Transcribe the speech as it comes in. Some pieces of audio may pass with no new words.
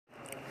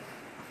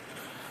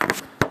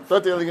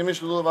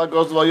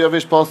Lulav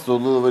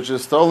which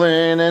is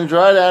stolen and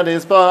dried out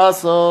is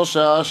possible.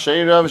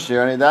 Shasherav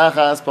Shirani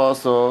Dachas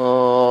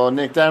possible.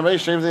 Niktan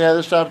Reishav the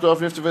head chopped off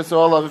 50 bits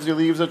all of 50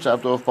 leaves are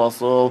chopped off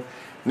possible.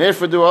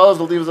 Nifredu all of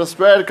the leaves are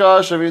spread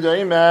kasha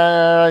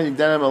vidaimar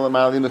Yigdanim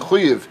Elamali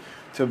Mechuyev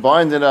to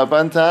bind it up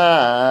on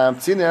top.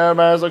 Tziner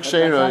Bars like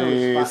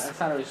Sheirais. That's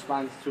not a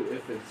response to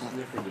if it's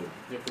Nifredu.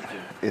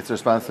 It's a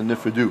response to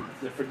Nifredu.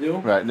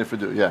 Nifredu? Right,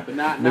 Nifredu, yeah. But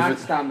not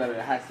stam that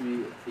it has to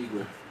be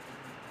Igor.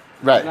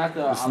 Right,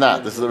 it's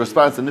not. This is a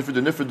response to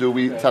Nifredu. Nifredu,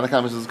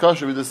 Tanakh is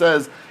kosher. He just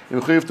says,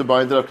 Mechuyev to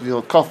bind it up because you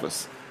hold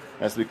kofus.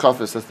 It has to be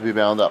kofus, has to be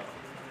bound up.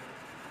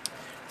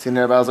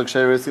 Tziner Bars like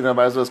Sheirais, Tziner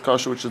Bars is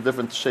kosher, which is a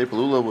different shape of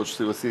lulav, which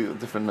we'll see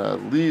different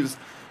leaves.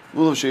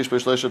 Lulav sheish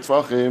b'shleisha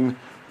tzvachim.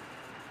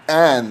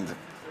 And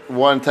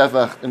one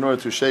tefach in order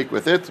to shake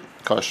with it,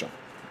 kasha.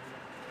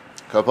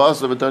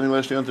 Kapas of Atani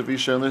Leshni on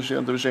Tavisha and Leshni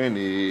on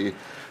Tavishani.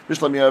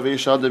 Bishlam Yavi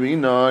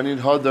Shadamina, and in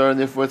Hadar, and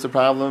if it's a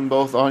problem,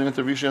 both on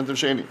Tavisha and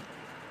Tavishani.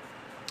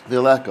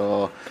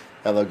 Vilaka,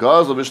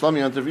 Elagaz, or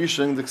Bishlami on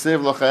Tavisha, and the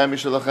Ksiv Lachem,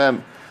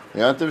 Mishalachem.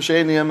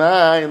 Yantavishani,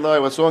 Amai, Loi,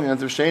 what's wrong,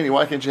 Yantavishani?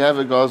 Why can't you have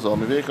a gazel?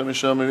 Mivekon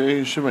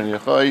Misham, Shimon,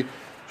 Yachai,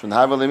 Shun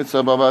have a limit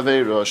of Baba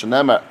Veiro,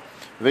 Shanamar.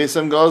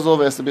 Vesam gazel,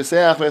 Vesa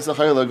Biseach, Vesa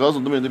Chayla,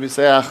 Gazel, Dumi,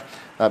 Biseach.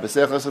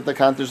 Biseach, let's say the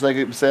cantus like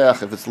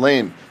Biseach. If it's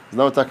lame, there's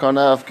no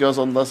takana of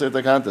gazel, let's say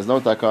the cantus,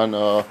 no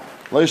takana.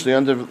 Loishli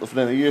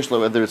under Yesh,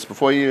 whether it's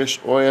before Yesh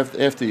or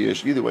after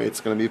Yesh, either way, it's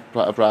going to be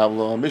a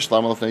problem.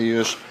 Mishlam, Lefnei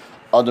Yesh,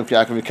 Adam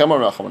Fiakim, Kamar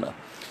Rachamana.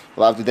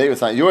 Lav today,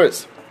 it's not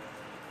yours.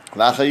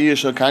 Lacha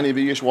Yesh, Kani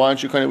be Yesh, why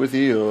aren't you kind with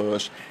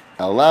Yesh?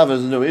 Alav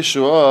is no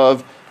issue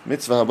of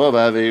mitzvah above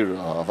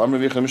Aveirav. Amr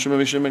Vichem, Mishim,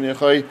 Mishim, and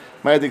Yachai,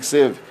 Ma'adik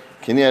Siv.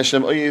 Kini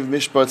Hashem oyev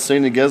mishpat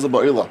seini gezel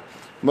ba'ila.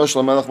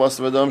 Moshel melech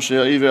basav adam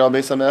she'oyev al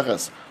beis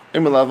hameches.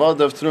 Im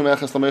lavadav tru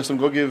meches lamesim,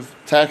 go give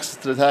tax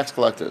to the tax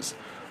collectors.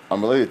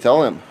 I'm related to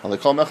tell him. They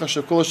call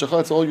meches shekul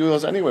shechal. It's all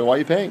yours anyway. Why are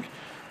you paying?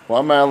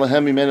 No,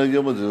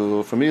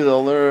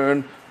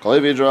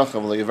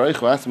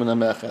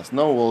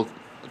 we'll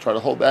try to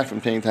hold back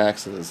from paying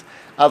taxes.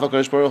 Hate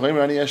gezel,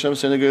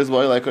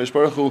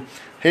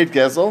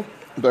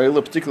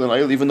 ba'ila, particularly in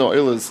oil, even though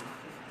oil is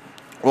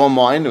all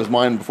mine, it was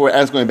mine before,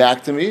 as going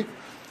back to me.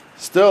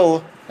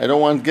 Still, I don't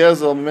want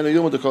gezel,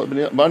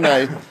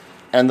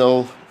 and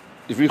they'll,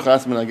 if you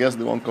chasman, I guess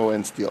they won't go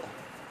and steal.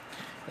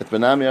 It's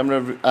benami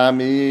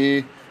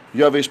ami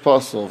yavish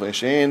pasol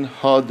ve'shein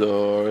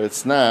hador.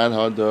 It's not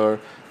hador.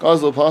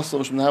 Gazel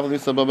pasol shouldn't have a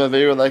lisa baba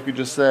like we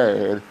just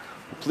said.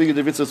 Please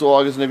the vitzas all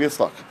August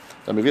nevitzlak.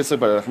 The nevitzlak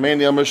by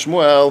Rachmeni Amar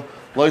Shmuel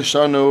lo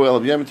yishanu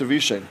el b'yam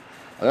tevishin.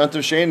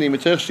 Adantav sheini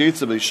mitech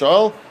sheitza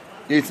b'yishal.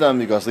 Yitzam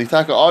Nigas. The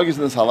Itaka argues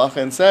in this halacha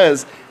and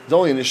says it's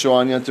only an issue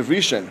on Yantav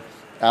Rishon.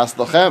 Ask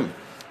Lachem.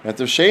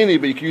 Yantav Sheni,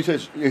 but you can use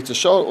Yitzah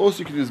Shal, also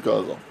you can use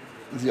Gazel.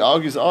 He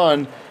argues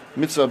on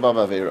Mitzvah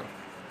Bava Vera.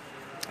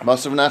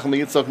 Masav Nachem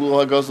Yitzach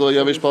Lula Gazel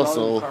Yavish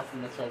Pasol.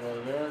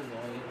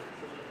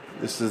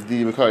 This is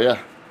the Makar, yeah.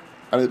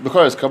 I mean,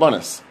 Makar is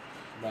Karbanis.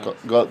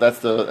 That's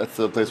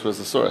the place where it's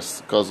the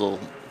source. Gazel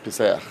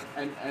Piseach.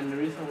 And the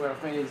reason we're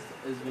afraid is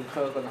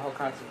because on the whole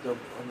concept of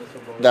this.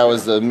 That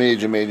was the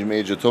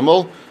major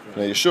tumult.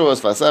 Yeshua,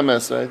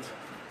 Fasemes, right?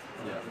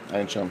 Yeah.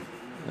 Ein Sham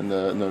in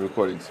the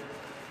recordings.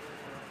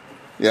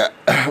 Yeah.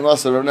 Sounds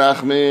like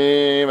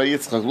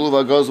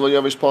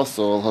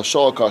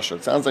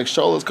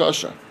Shol is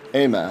kosher.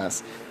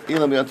 Emas.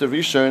 Ilam Yantav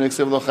Rishon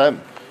Eksiv Lochem.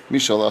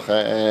 Mishal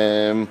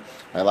Lochem.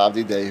 I love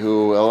the day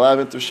who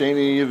 11 to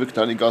Sheni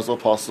Viktani Gazel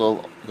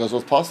Apostle.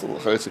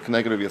 It's a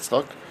connected of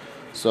Yitzchak.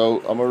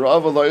 So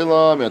Amarav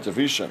Alayla Yantav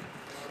Rishon.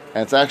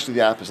 And it's actually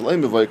the opposite.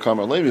 Leim B'voy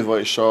Kamar, Leim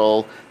B'voy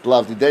Shol,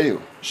 B'lav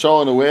Dideyu.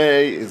 Shol in a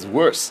way is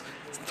worse.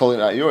 It's totally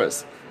not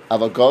yours.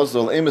 Ava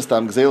Gazel, Emes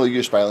Tam Gzela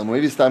Yush Ba'alim.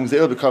 Maybe Tam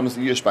Gzela becomes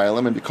Yush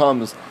Ba'alim and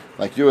becomes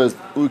like yours,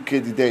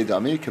 Uke Didei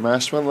Dami,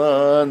 Kamash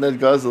Malan, that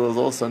Gazel is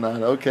also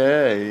not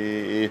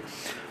okay.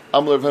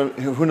 Amr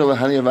Huna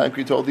Lahani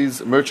Avankri told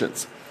these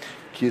merchants,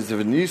 Kiz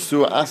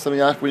Venisu Asam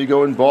Yak, when you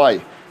go and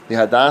buy the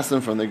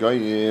Hadassim from the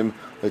Goyim,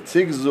 the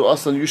Tigzu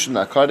Asan Yushin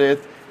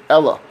Nakadet,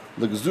 Ella,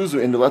 the Gzuzu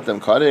in to let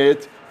them cut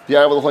it. The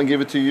I will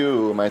give it to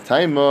you. My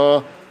time,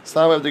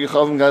 some of the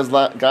Gechavim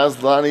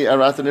Gazlani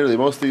Aratanir.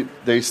 Mostly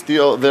they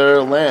steal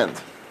their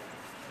land.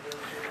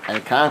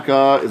 And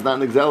Kaka is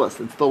not an exelis.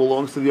 It still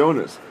belongs to the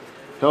owners.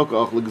 Let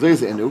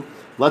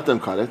them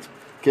cut it.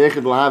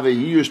 Kechid will have a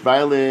Yush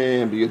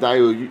Bailim,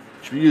 B'Yadayu,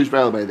 Yush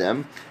Bailim by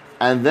them.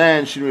 And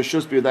then Shin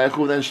Rishus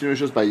B'Yadayu, then Shin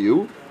Rishus by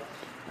you.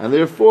 And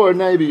therefore,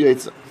 Naibi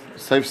Yates,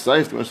 safe.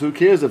 Who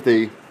cares if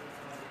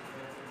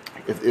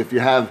you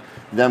have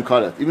them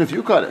cut it? Even if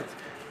you cut it.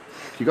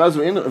 You guys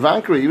were in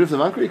Vankri, even if the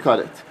Vankri cut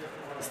it.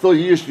 Still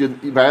Yush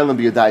Bailim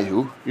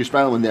B'Yadayu, Yush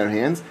Bailim in their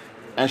hands.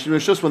 And Shin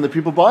Rishus when the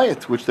people buy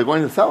it, which they're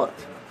going to sell it.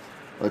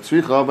 But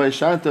Tzricha by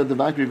Shanta, the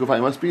Vankri Gufay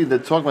must be they're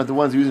talking about the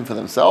ones using for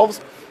themselves.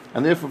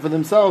 And therefore, for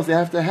themselves, they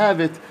have to have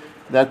it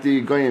that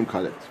the Goyim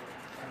cut it.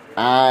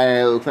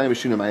 I'll claim a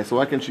Shinamai. So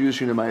why can't you use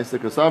Shinamai?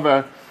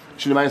 Kasavar,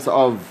 Shinamai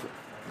of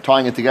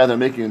tying it together and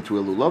making it into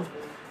a lulav.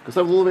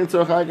 Kasavar lulav in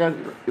Tzarach,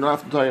 you don't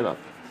have to tie it up.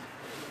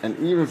 And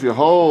even if you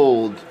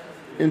hold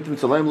intim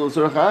tzalem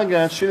l'zurach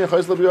agat, shina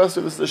chayz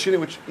l'biyasi, this is a shina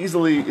which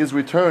easily is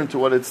returned to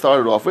what it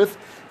started off with.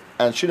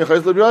 And shina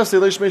chayz l'biyasi,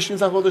 leishmei shina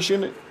zachol the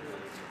shina.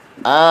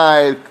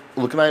 I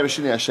look at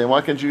shini Hashem.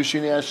 Why can't you use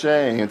shini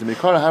Hashem? And to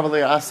mikara have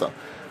a asa.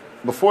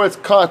 Before it's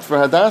cut for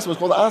hadas, it was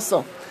called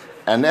asa.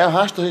 And now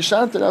hashta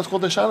hishanta, now it's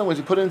called hishana when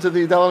you put it into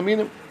the dalal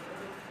minim.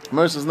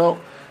 Mer says no.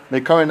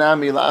 Mikara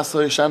nami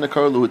la'asa hishana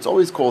karlu. It's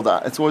always called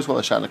that. It's always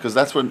called hishana because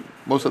that's what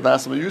most of the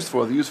asa are used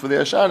for. They're used for the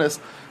hishanis,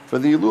 for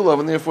the lulav,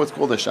 and therefore it's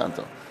called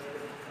hishanta.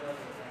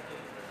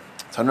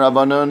 Tan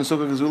rabbanon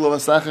sukkah gezulav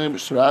asachim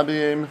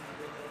b'shurabim.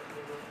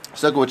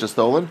 Sukkah which is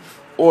stolen,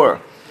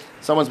 or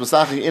someone's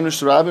basachik in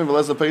Shurabim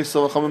v'leza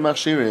peisol v'chamim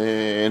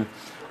machshirin.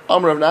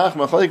 Amr of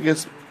Nachman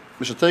chalekes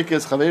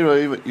mishatekes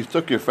chaveiroi. You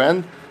took your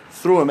friend,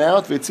 threw him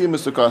out. V'yitzim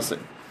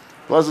misukasing.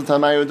 V'leza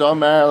tamayu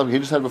damar. He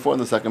just had before in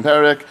the second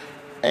parak.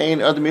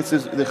 Ein other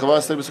mitzvahs the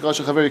chavasei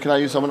b'sukasha chaveiroi. You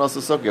cannot use someone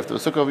else's sukkah. You have to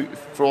have a sukkah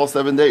for all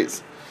 7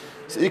 days.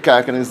 So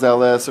ikakan is that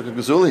sukkah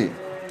gezuli.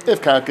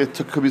 If kaka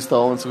could be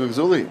stolen, sukkah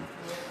gezuli.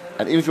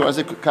 And even if you want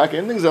to say kaka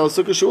ending zel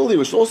sukkah shuli,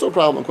 which is also a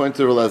problem according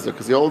to Relezer,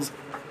 because he holds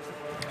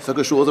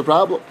sukkah shul is a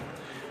problem.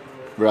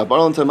 We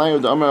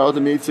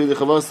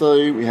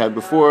had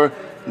before,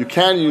 you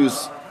can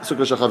use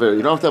sukkah shachaver.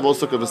 You don't have to have all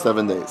sukkah for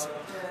 7 days.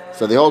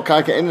 So the whole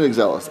karka ended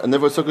exelos, and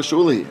therefore sukkah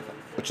shuli,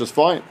 which is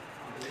fine.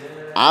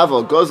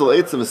 Aval gozel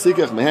eitzim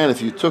v'sikach mehan.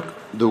 If you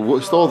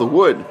stole the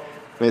wood,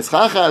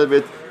 meitzchach out of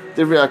it,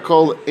 divrei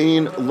akol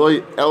ein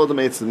loy eladam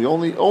eitzim. You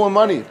only owe him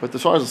money, but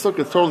as far as the sukkah,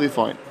 it's totally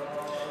fine.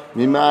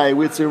 Mimai,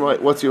 what's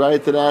your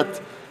right to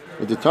that?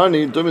 With the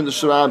Tani, doing the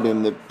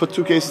shurabim, they put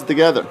 2 cases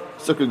together: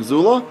 sukkah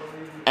gzula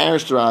and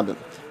shurabim.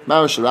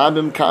 Ma'ar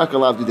shurabim karka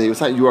lav didei.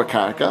 It's not your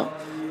karka.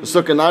 The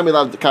sukkah nami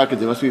lav karka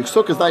didei. Must be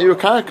sukkah is not your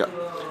karka.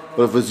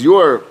 But if it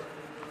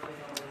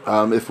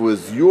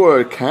was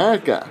your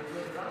karka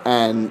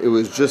and it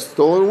was just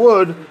stolen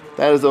wood,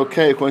 that is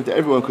okay according to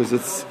everyone because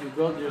it's. If you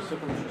build your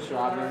sukkah with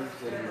shurabim, is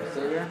it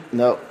Seir?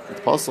 No,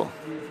 it's possible.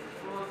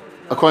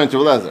 According to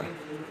Relezer.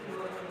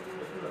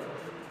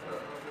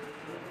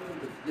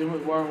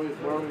 Why are we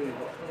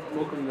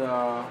looking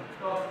the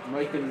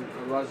making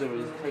Relezer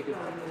is take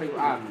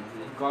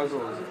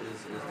Gazel is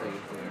taken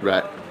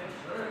clear.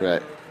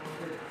 Right.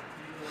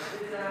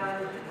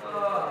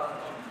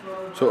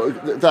 So,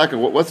 Taka,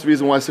 what's the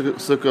reason why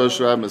sukkah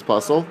shurabim is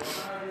possible?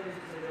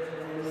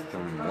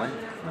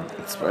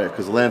 It's right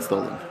because the land's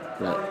stolen.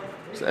 Right.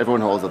 So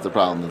everyone holds that's the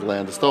problem. The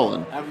land is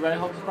stolen. Everybody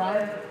holds the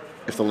problem.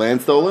 If the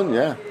land's stolen,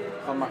 yeah.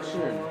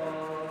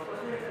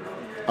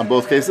 On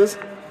both cases.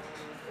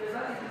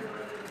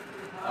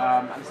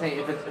 I'm saying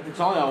if it's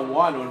only on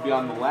one, it would be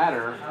on the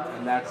ladder,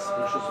 and that's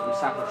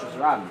Misach Rosh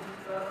Hashanah.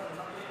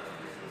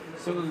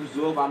 Sukkah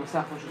Gzul, but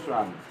Misach Rosh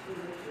Hashanah.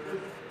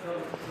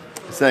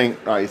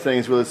 You're saying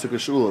it's really Sukkah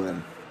Shula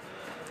then.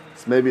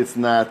 So maybe it's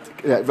not.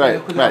 Yeah,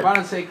 right.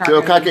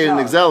 Kilo Kake in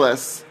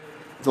Exelis,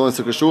 it's only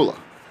Sukkah Shula.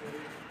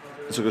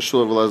 Sukkah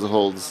Shula Relezer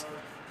holds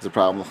is a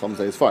problem. The Chum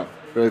is fine.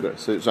 Very good.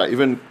 So sorry,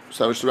 even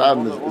Rosh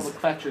Hashanah all the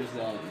fetchers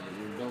that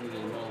you're building in the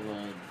middle of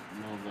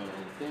the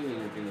thing, and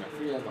you're doing a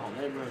free the whole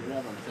neighborhood,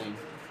 whatever. I'm saying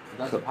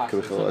that's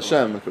possible.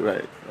 Hashem,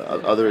 right?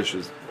 Other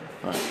issues.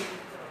 All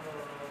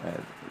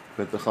right.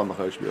 But the Chum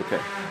should be okay.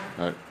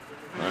 All right.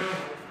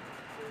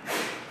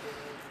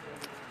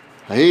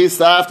 He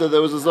after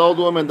there was this old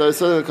woman that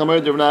said, "Come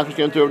here, Rav Nachman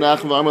came to Rav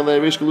Nachman.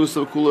 Amalei Rish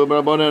Galusa Kula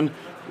Barabonan.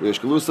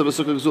 Rish Galusa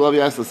V'Sukkah Gzulav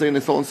Yas." Saying they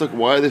stole the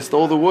Why they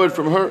stole the wood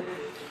from her?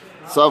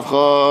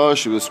 Savcha,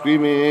 she was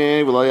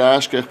screaming. V'Lo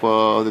Yashkech,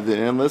 but they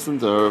didn't listen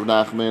to her. Rav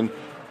Nachman.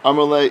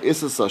 Amalei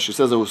Isasa. She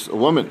says it was a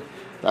woman.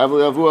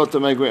 Avli Avua to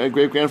my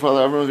great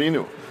grandfather Avram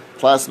Avinu.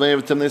 Classmate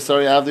of Timnei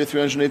Sari Avdi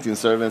 318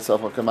 servant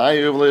Savcha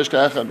Kamayu V'Lo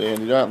Yashkech. And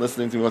you're not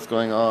listening to what's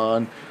going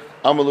on.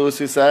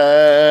 Amalusi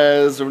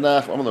says, Rav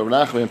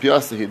Nachman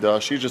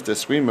Piasahida, she's just a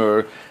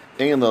screamer.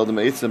 She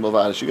gets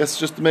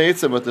just the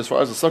meitzim, but as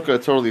far as the sukkah,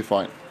 it's totally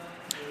fine.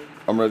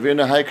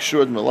 Amravina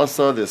Haikshud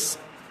Melasa, this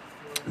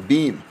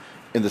beam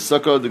in the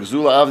sukkah, the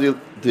Gzula,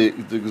 the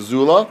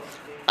Gzula,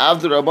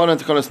 Avdi Rabbanan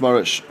Tekanas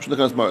Marish. It's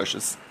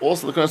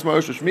also the Tekanas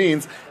Marish, which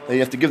means that you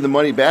have to give the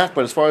money back,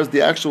 but as far as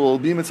the actual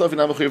beam itself,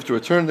 you're not have to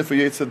return the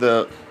Fayetza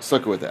the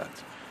sukkah with that.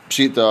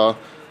 Pshita.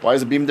 Why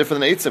is a beam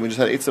different than Eitzim? We just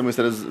had Eitzim, we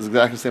said it's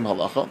exactly the same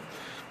halacha.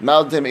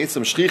 Maltem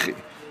Eitzim Shchichi.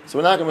 So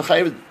we're not going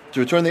to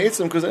return the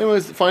Eitzim because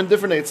anyways, find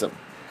different Eitzim.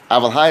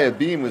 Aval Haya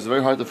beam was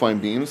very hard to find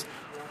beams.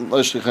 Maybe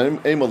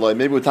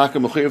we're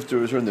talking mechayiv to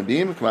return the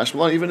beam.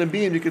 Even a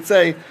beam, you could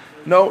say,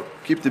 no,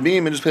 keep the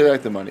beam and just pay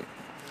back the money.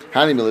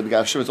 Hani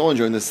Milibigav it's only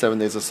during the 7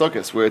 days of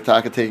Sukkot, where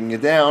Taka taking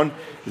it down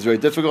is very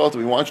difficult.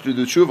 We want you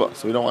to do tshuva,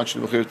 so we don't want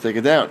you to take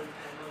it down.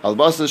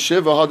 Albasa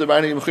Shiva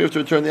Hadabaini Mechiv to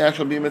return the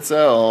actual beam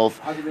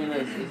itself.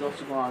 Hadabaini is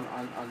also on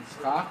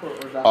skach or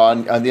that?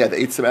 On the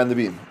eitzim and the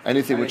beam.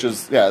 Anything which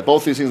is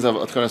both these things have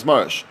a tkanas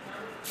marish.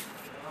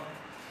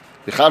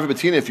 The chavi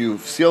betina, if you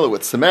seal it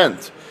with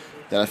cement,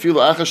 then I feel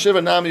acha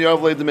Shiva nam yav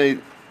leidemei,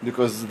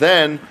 because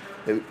then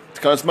the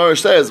tkanas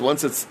marish says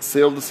once it's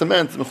sealed with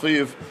cement,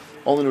 Mechiv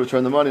only to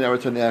return the money, not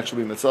return the actual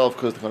beam itself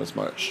because the tkanas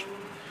marish.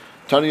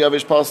 Tani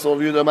Yavish Pasal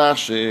Yehuda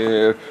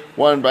Mashir.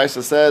 One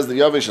Brisa says the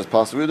Yavish is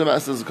Pasal Yehuda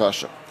Mashir is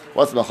Kasha.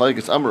 What's the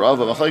Machlekes Amar Rav?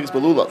 Machlekes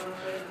Belulav.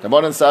 The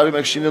modern Savi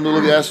Makshina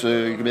Lulav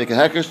Yesrig. You can make a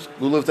Hekesh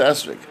Lulav to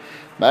Esrig.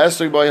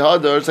 Ma'esrig by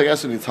Hadar. It's like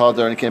Esrig needs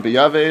Hadar and it can't be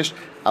Yavish.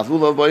 Af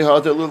Lulav by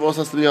Hadar. Lulav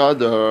also has to be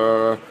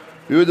Hadar.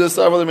 Yehuda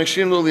Savi the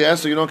Makshina Lulav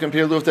Yesrig. You don't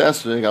compare Lulav to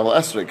Esrig. Aval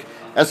Esrig.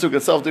 Esrig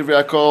itself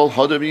Divrei Akol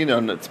Hadar Bina.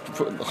 And the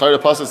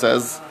Pasuk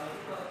says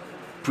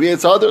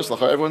creates Hadar. So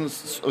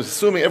everyone's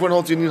assuming everyone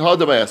holds you need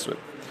Hadar by Esrig.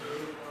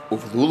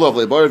 Lulav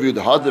lebar view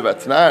the Hadar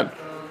Vatnan.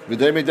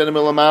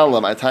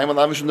 My time on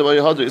Lavish the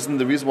Hadar isn't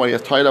the reason why you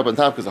have tied up on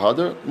top because of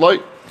Hadar.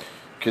 Like,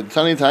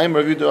 Ketani time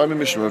review the army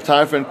mission of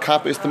Tarfin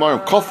Kappa is tomorrow.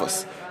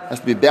 Kofas has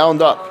to be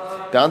bound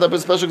up. Bound up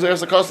is special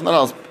exercise cost, not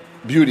else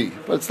beauty,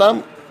 but it's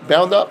not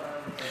bound up.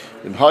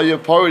 In Haya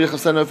Power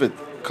if it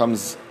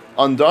comes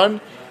undone,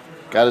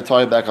 gotta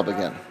tie it back up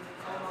again.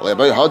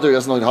 Hadar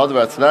doesn't know the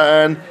Hadar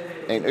Vatnan.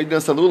 You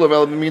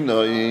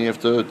have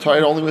to tie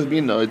it only with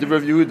mina. I did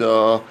review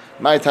the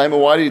my time.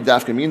 Why do you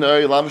dafka mina?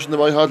 Lamish in the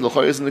way hard.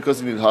 L'chayis isn't because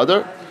you need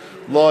hadar.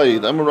 Loi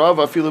the amarav.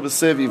 I feel a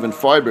b'sev even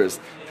fibers.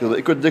 Feel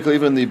it could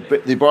even the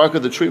bark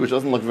of the tree, which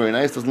doesn't look very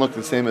nice, doesn't look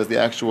the same as the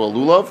actual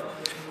lulav.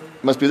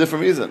 Must be a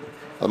different reason.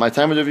 My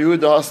time of review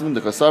the hasan the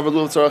kasav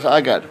lulav tzarach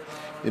agad.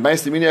 The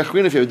ma'is the mina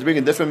achrina. If you have to bring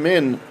a different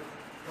min,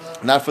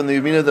 not from the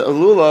mina the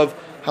lulav,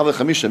 have the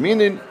chamisha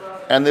minin,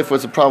 and therefore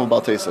it's a problem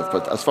about tesef.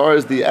 But as far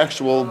as the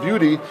actual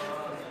beauty,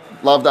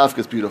 Lav Dafka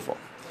is beautiful.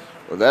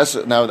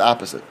 Now the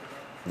opposite.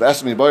 You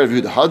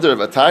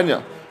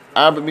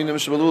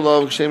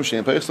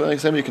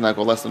cannot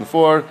go less than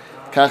 4. You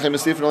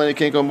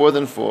can't go more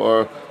than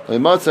 4.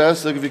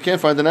 If you can't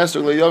find an Esther,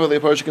 you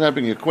cannot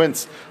bring a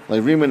quince,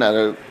 like Riemann at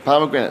a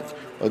pomegranate.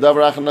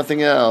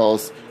 Nothing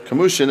else.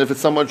 Kamushin, if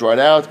it's somewhat dried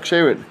out,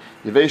 Ksherin.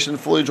 Yavation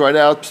fully dried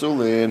out,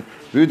 Psulin.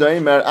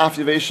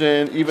 After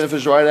even if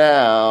it's dried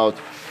out.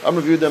 I'm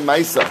reviewing the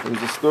Maisa.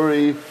 There's a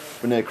story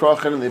when they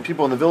Krachan and the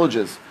people in the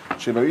villages.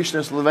 They used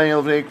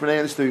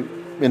to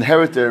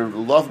inherit their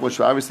love, which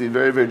were obviously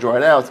very, very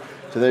dried out,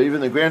 to their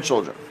even their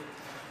grandchildren.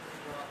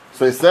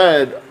 So they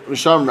said,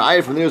 Risham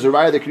Raya, from there is a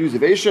Raya that could use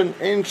evasion,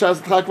 and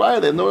Shas Tlak Raya,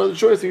 they have no other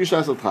choice to use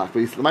Shas Tlak. But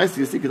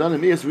you see, Kedan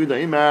and Miyas, Ruda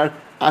Imar,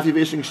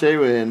 Afivation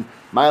Ksherin,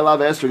 My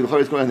Love Esther, the Chor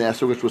is going on the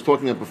Esther, which was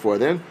talking about before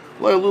then.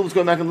 Loyal Lulav is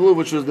going back on the Lulav,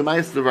 which was the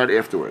Meister right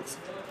afterwards.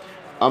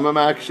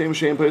 Amamak, Shem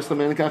Shem,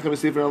 Peslam, Kachem,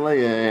 Sefer,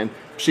 and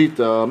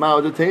Pshita, Mao,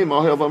 the Tame,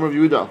 Ahel, Vamar,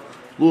 Yuda.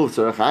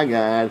 After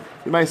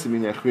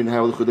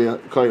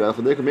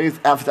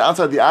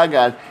outside the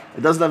agad,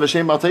 it doesn't have a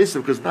shame about taisif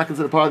because it's not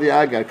considered part of the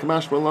agad.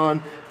 Kamash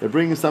Malon, they're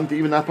bringing something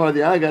even not part of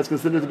the agad. It's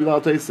considered to be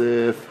about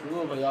taisif.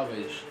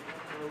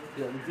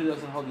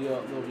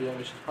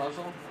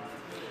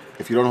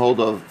 If you don't hold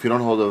of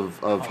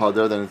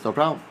hadar, then it's no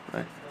problem,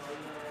 right?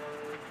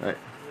 Right.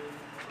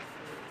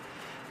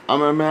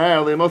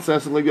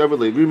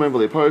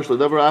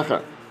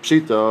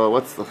 Pshita,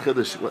 what's the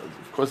chiddush?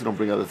 Of course, you don't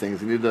bring other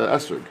things. You need the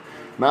esrog.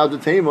 Maybe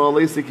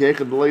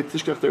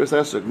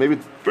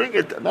bring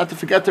it, not to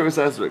forget Teres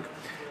Esrog.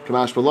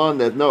 Kamash Balon,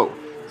 that no.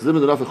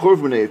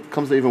 It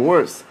comes to even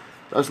worse.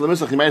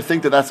 You might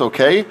think that that's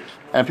okay,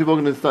 and people are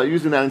going to start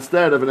using that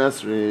instead of an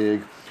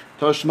Esrog.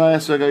 Toshma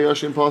Esrog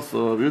Ayoshim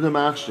Posel, Yudah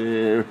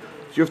Machshir.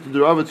 You have to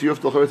do it, you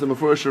have to hold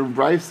before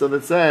Brisa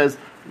that says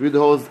Yudah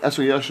holds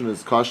Esrog Yoshin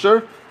is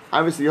kosher.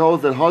 Obviously, he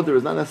holds that Hadar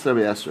is not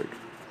necessarily Esrog.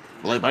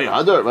 Like by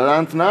Hadar, but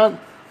Antanan,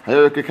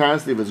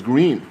 if it's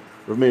green.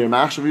 Rav Meir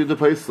Machshav Yudah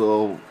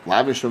Paisel,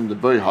 lavish from the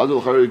very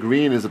Hadar,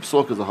 green is a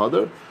psok as a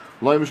Hadar.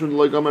 Lavish from the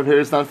Loigamar here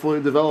is not fully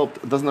developed,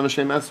 it doesn't have a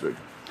Shem Esrig.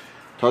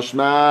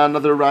 Tashma,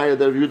 another raya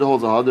that Yudah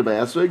holds a Hadar by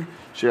Esrig.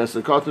 She has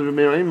a cotton Rav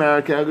Meir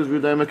Eimar, Kagas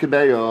Yudah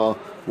Kebeya.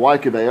 Why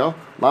Kebeya?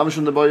 Lavish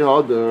from the boy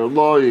Hadar,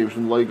 Loiv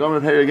from the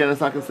Loigamar here again, it's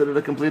not considered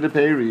a completed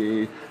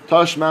peri.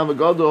 Tashma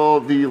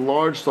Vagadol, the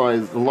large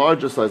size, the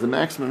larger size, the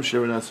maximum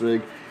share in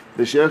Esrig.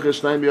 The Sheikh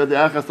Shnaim Biyad the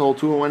Achas to hold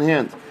 2 in one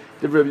hand.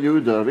 Even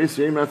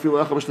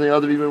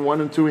 1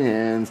 and 2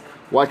 hands.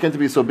 Why can't it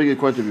be so big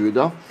according to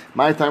Yehuda?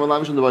 My time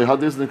allows me to buy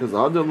hadis because the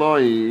hadar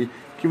loy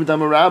keep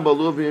them a rabba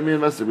love be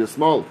investor be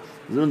small.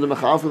 Zun the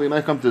machafil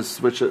might come to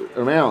switch it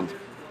around.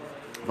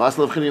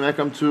 Vaslav khini might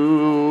come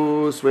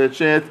to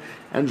switch it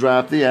and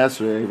drop the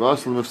esrei.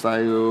 Vaslav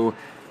sayu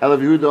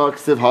elav Yehuda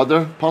ksiv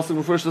hadar.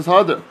 Possible first is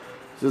hadar.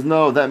 Says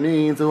no, that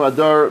means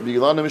hadar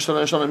b'ilana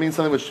mishana means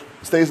something which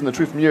stays in the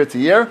tree from year to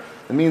year.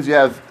 It means you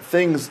have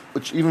things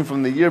which even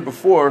from the year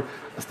before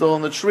are still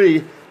in the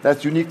tree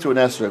that's unique to an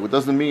esrog. It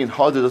doesn't mean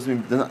hadar does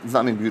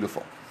not mean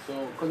beautiful.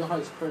 So because the hadar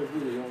is very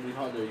beautiful, you don't need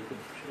hadar. You could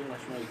pretty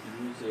much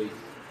use a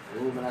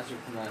little bit esrog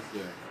from last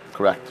year.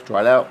 Correct.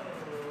 Dried out,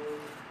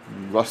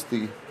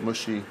 rusty,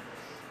 mushy.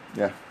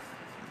 Yeah.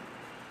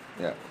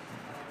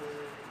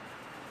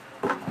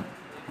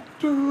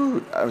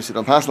 Obviously,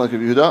 don't pass like a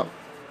Yehuda.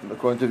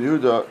 According to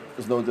Yehuda,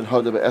 there's no din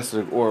hadar by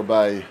esrog or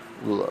by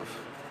lulav.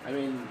 I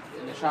mean,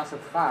 in the Shas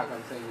Chag,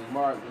 I'm saying the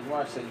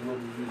Gemara said you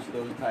wouldn't use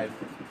those type.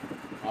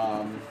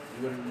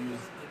 You wouldn't use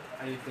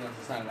anything else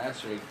that's not an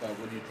esrog. But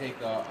when you take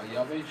a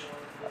yavish,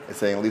 it's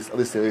saying at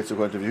least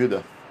according to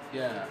Yehuda.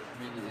 Yeah,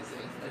 I mean,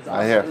 it's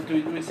I hear.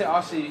 do we say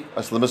Asi?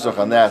 Ashla Misrach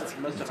on that.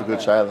 It's a good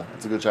shayla.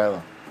 It's a good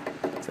shayla.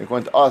 So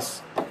according to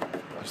us,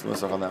 Ashla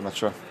Misrach on that. I'm not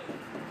sure.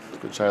 It's a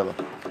good shayla.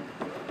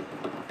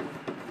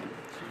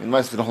 In my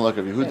if you don't look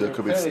at Yehuda, it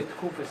could be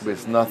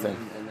it's nothing.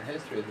 In the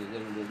history, they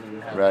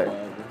didn't have right.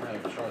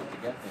 Didn't have charts to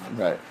get things.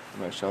 Right.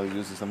 Shayla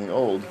uses something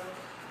old.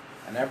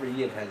 And every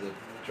yid has a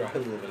dry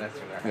little bit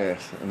extra there.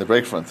 Yes, in the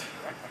break front.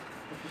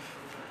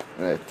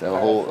 Right. The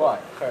whole.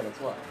 That's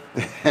why.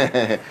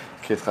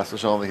 Case chas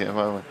v'shalom here.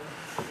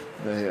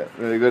 Yeah,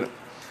 very good.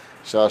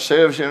 Shal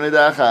sherev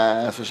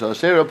shenidachas. Shal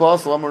sherev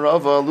apostle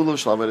amarava lulav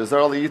shlamet is there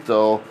all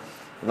ito.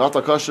 Not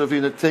a kosher if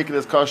you take it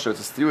as kosher. It's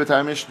a steer with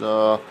our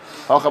Mishnah.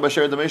 Halcha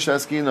b'sher the Mishnah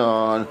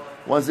askinon.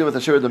 One steer with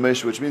a sher the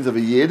Mishnah, which means of a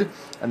yid,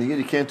 and the yid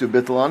you can't do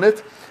bittul on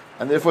it,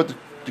 and therefore the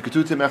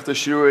ketutim after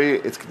shuri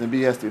it's going to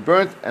be has to be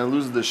burnt and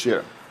loses the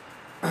share.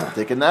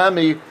 Take a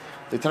nami.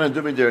 They turn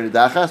to do there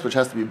nidachas, which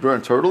has to be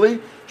burnt totally.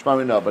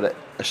 Shmami no, but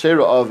a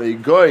share of a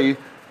goy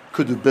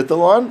could do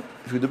bittul on.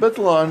 If you do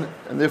bittul on,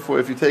 and therefore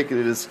if you take it,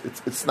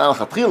 it's not a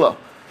chatchila.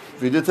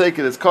 If you did take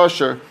it, it's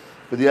kosher,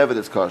 but the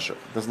evidence kosher.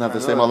 It doesn't have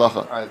the same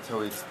halacha. So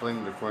we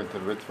explained according to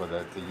the Ritva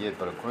that the yid,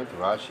 but according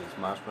to Rashi, it's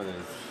mashma that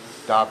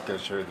it's dafka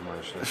shir the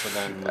Moshe. So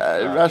then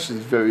Rashi is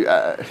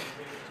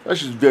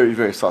very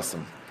very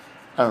sussum.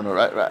 I don't know,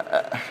 right?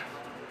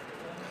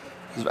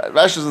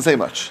 Rashi doesn't say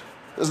much.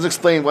 Doesn't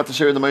explain what the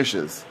shir the Moshe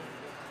is.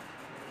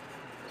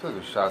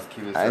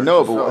 I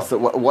know,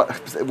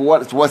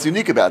 but what's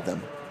unique about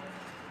them?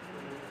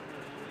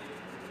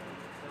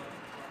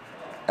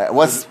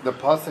 What's the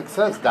pasuk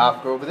says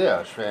dafka over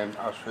there? Shreim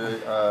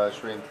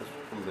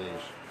from the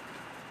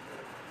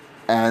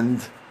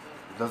and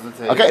doesn't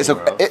say. Okay, so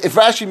if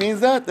Rashi means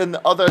that, then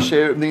the other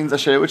share means a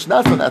share which is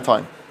not from that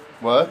time.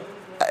 What?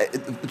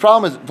 The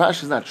problem is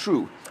Rashi is not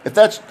true. If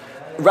that's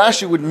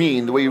Rashi would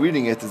mean the way you're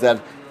reading it is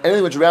that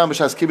anything which around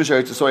b'shas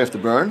kibush so you have to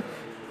burn.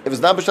 If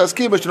it's not b'shas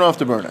kibush, you don't have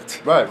to burn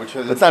it. Right, which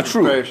is that's not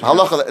true.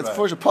 Halacha, it's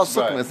for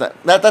pasuk. Right. It's not.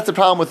 That's the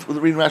problem with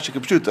reading Rashi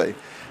kipshutei.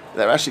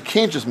 That Rashi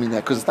can't just mean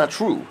that because it's not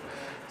true.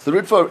 So the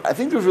Ritva, I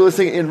think they're really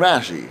saying it in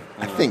Rashi.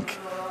 I think,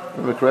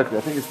 remember correctly.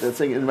 I think they're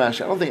saying it in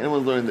Rashi. I don't think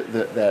anyone learned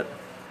that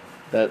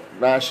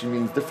Rashi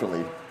means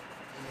differently.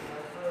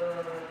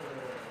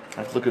 I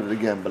have to look at it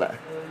again, but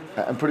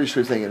I'm pretty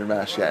sure he's saying it in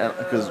Rashi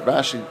because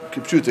Rashi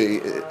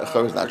kipshutei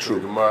is not true.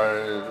 The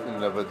Gemara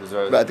in Avodah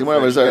Zarah. Right, the Gemara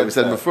in Avodah Zarah we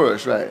said it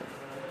first, right?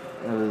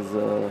 It is.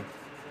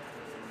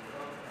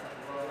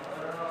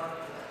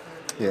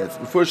 Yeah, it's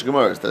before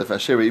Gemara that if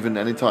Asher even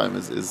any time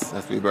is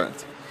has to be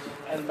burnt.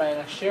 And by an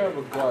Asher of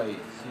a guy,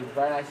 so you're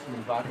very nice to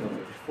Mavaka.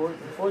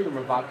 Before you're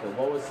Mavaka,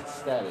 what was its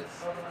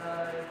status?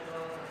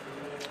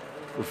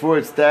 Before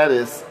its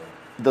status,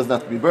 it doesn't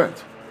have to be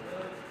burnt.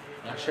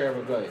 An Asher of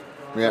a guy.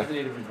 Yeah. It doesn't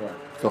need to be burnt.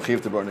 You don't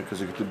have to burn it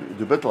because you could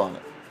do bittul on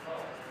it.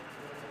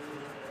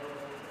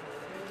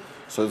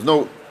 So there's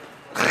no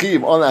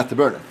chiyuv on that to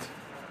burn it.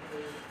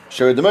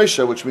 Sher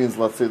Demosha, which means,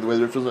 let's say, the way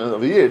the refers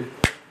of a yid,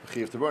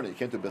 you have to burn it. You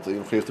can't do bittul.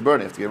 You have to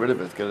burn it. You have to get rid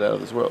of it. Get it out of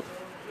this world.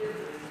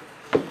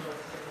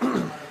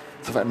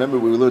 So if I remember,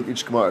 we learned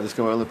each Gemara. This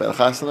Gemara learned by Al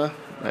Chasana,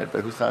 right?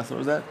 By whose Chasana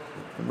was that?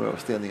 Remember, I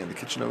was standing in the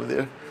kitchen over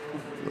there.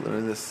 We were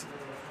learning this.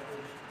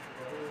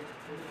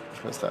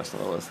 Which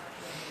Chasana was?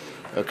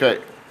 Okay.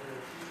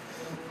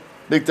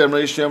 Nikdam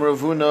Reish Yom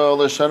Ravuna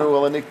Lashanu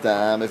Ala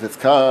Nikdam. If it's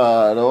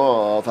cut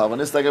off,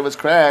 Havanistak if it's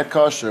cracked,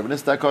 kosher.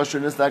 Vanistak kosher.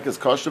 Nistak is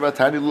kosher.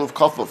 Vatani lulav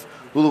kofuf,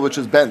 lulav which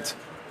is bent,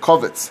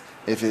 kovitz.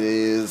 If it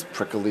is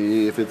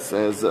prickly, if it's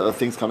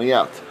things coming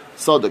out,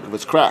 sodik if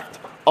it's cracked,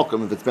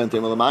 okum if it's bent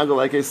in magal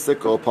like a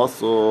sickle,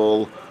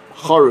 puzzle,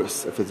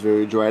 chorus if it's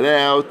very dried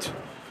out,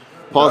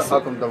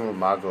 puzzle. Okum dam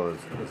magal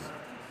is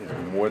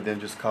more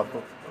than just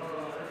couple.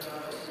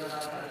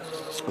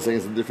 I'm saying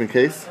it's a different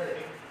case.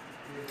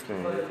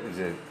 Is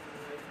it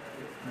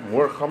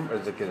more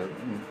is it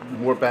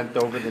more bent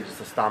over than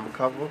just a stomach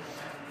couple?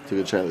 It's a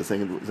good child.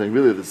 Saying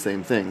really the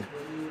same thing.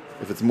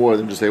 If it's more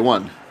than just say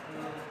one.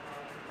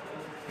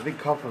 I think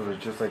couple is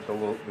just like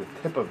the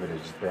tip of it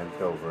is just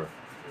bent over.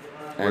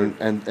 And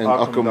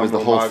akum is the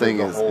whole thing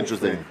is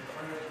interesting. Thing.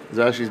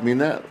 Does Rashi mean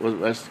that? Was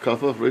Rashi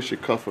kafaf? Rashi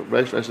kafaf.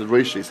 Rashi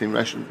Rashi. Same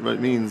Rashi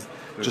means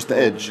just the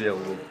edge. I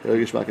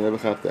can never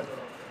have that.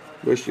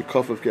 Rashi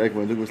kafaf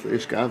ke'egman dugmas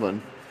leish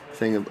gavan.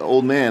 Saying an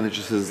old man, it's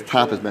just his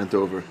top is bent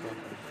over.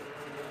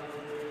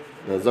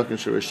 Zakin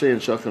shirashay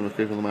and shachan and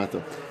kefil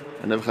lamato.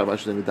 I never had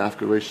Rashi name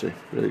dafka Rashi.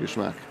 Very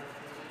geshmak.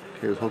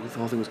 Okay, the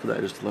whole thing was good.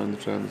 Just to learn the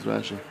term is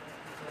Rashi.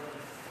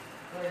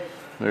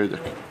 Very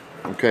good.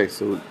 Okay,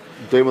 so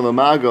Daimon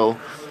Magal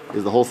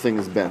is the whole thing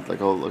is bent,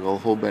 like a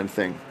whole bent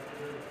thing.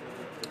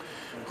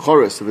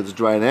 Chorus, if it's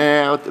dried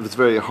out, if it's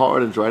very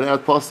hard and dried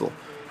out, puzzle.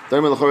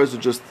 Daimon Chorus is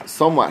just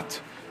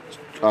somewhat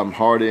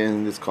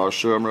hardened, it's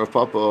kosher, Rav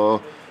Papa.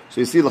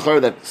 So you see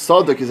l'chara that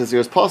sadik is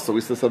as puzzle,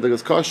 we say sadik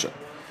is kosher.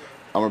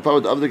 Rav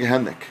Papa the avdik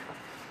hendik.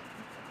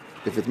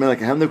 If it's made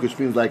like a hendik, which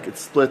means like it's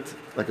split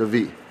like a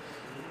V.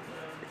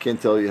 I can't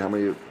tell you how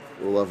many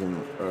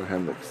 11 are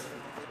hendiks.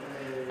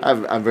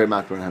 I'm very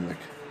macro in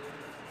Hemlik.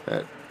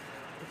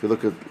 If you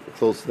look at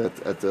close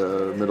at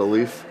the middle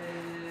leaf,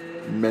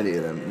 Many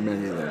of them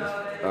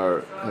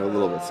are have a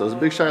little bit. So it's a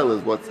big shaila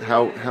is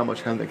how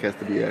much hemdik has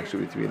to be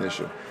actually to be an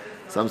issue.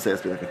 Some say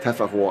it's to be like a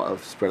tefach wall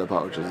of spread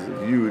apart, which is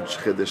a huge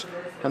chiddush.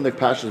 Hemdik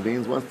pashas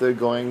means once they're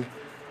going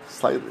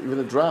slightly, even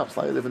a drop,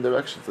 slightly different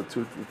directions,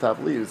 the top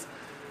leaves.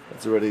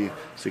 That's already,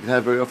 so you can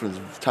have very often,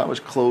 it's top is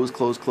closed,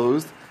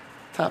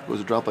 top goes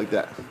a drop like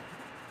that.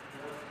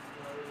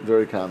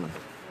 Very common.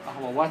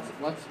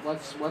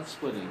 What's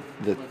splitting?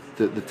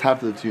 The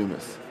top of the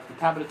tumus. The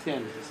top of the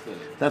tumus is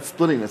splitting. Not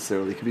splitting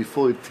necessarily, it can be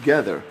fully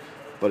together,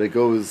 but it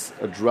goes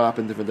a drop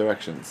in different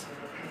directions.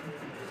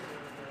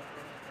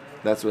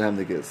 That's what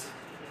hemdik is.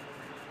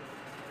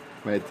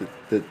 Right?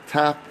 The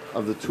top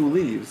of the two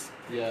leaves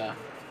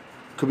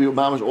could be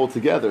mamash all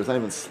together, it's not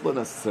even split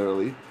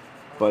necessarily.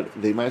 But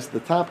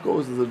the top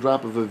goes as a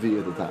drop of a V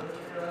at the top.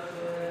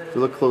 If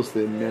you look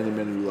closely, many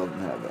love them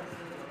have that.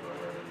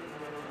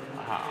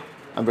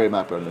 I'm very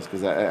mapper on this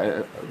because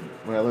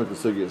when I learned the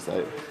sugyas,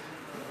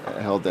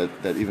 I held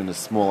that even a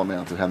small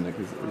amount of hemdik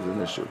is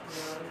an issue,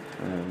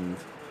 and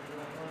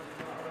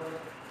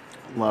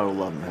a lot of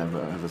them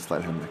have a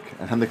slight hemdik.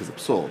 And hemdik is a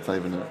psul. It's not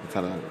even a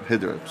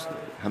hiddur.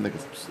 Hemdik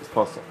is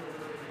possible.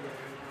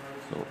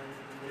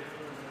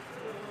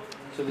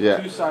 So the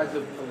two sides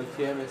of the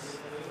tiamis.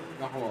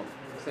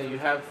 So you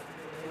have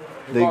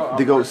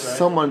they go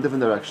somewhat in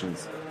different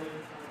directions.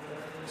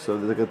 So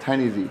there's like a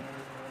tiny V.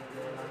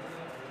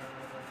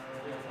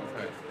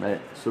 Okay.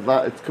 Right. So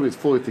it could be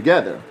fully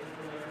together,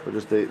 but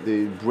just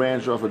they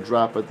branch off a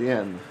drop at the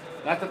end.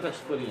 Not that they're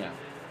splitting out.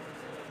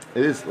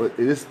 It is.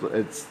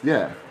 It's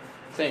yeah.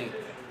 Saying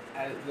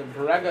the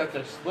berega that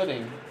they're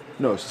splitting.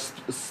 No,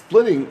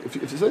 splitting. If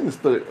you're saying the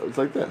split, it's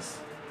like this.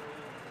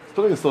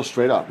 Splitting is still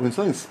straight up. When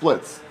something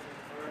splits,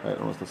 right?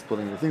 Almost not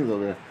splitting your things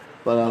over here.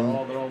 But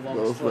they're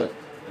all split.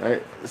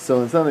 Right? So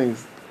when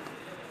something's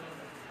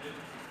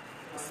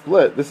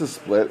split, this is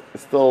split,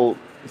 it's still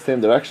the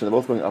same direction, they're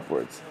both going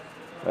upwards.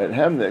 Right?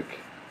 Hemdik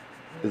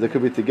is they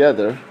could be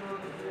together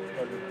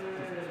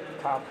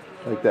Top.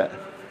 like that.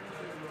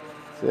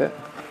 See it?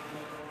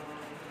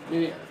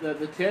 Meaning the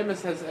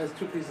tiamis has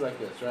two pieces like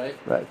this, right?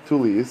 Right, two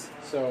leaves.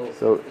 So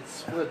it's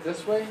split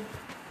this way?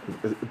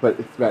 But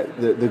it's right,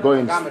 they're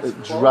going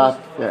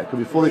drop, yeah, it could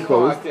be fully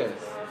closed. Like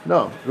this.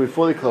 No, it could be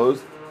fully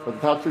closed. But the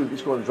top two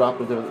each go and drop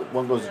in different.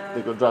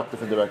 They go drop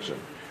different direction.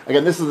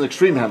 Again, this is an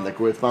extreme hemdik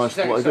where it's mamash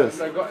like this.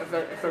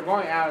 If they're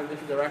going out in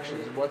different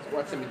directions,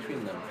 what's in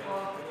between them?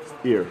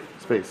 Ear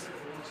space.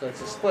 So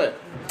it's a split.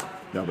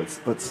 No, but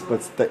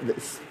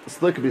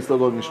split could be still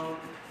going.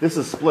 This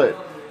is split,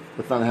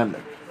 but it's not a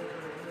hemdik.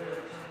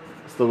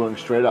 It's still going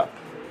straight up.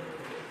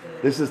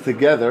 This is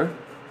together,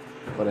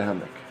 but a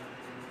hemdik,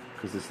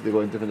 because they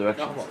go in different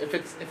directions. No, if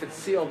it's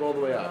sealed all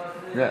the way up,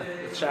 yeah,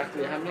 it's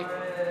shakli a hemdik.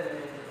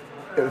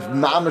 If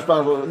mamash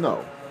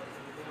no,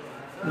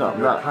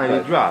 not a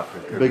tiny drop.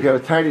 They get a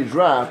tiny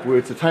drop where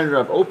it's a tiny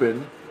drop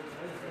open,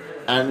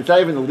 and it's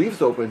not even the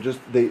leaves open. Just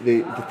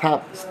the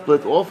top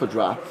split off a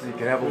drop. So you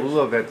can have a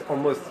lulav that's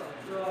almost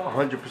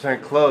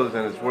 100% closed,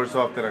 and it's worse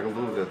off than a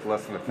lulav that's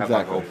less than a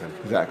tefach open.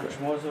 Exactly. Which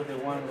most of the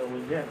ones that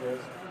we get, there's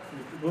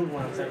good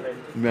ones are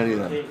like many of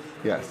them.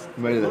 Yes,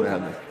 many of them are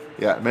hemdik.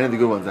 Yeah, many of the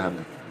good ones are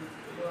hemdik.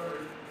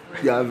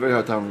 Yeah, I have a very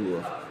hard time with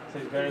lulav. So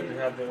it's better to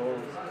have the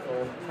old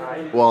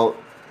tied. Well,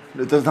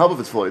 it doesn't help if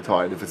it's fully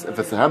tied. If it's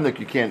a hemdik,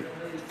 you can't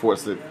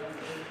force it,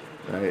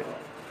 right?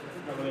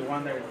 But the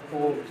one that is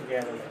pulled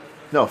together.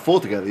 No, full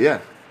together, yeah.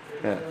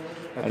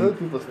 I feel like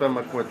people spend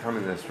much more time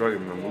in the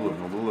struggling than lulav.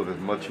 The lulav is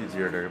much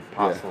easier to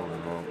possible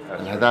than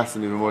and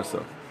hadassim even more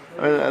so.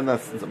 I mean, and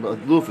that's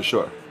lulav for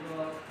sure.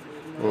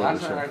 Lulav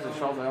for sure. They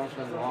don't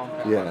spend a long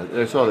time. Yeah,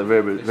 they're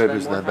very busy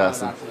in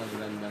hadassim.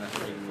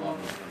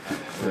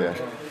 Yeah.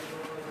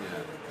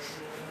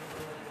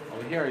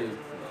 Over here, you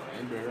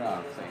in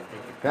Beirut saying.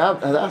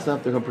 Hadassim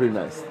have to come pretty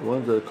nice. The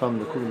ones that come,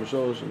 the kulim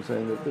mishosh, I'm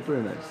saying they're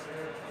pretty nice.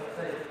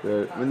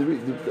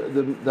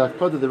 The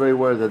part of the very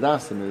word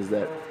hadassim is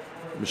that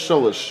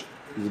Misholish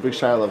is a big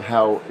shaila of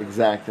how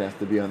exact it has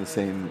to be on the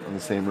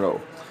same row.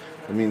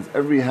 It means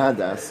every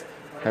hadas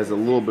has a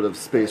little bit of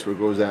space where it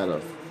goes out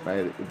of.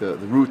 Right, the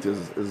root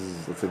is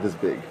let's say this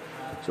big.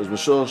 So as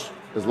Misholish,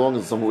 as long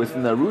as it's somewhere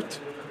within that root,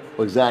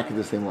 or exactly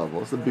the same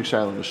level. It's a big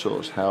shaila in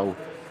Misholish. How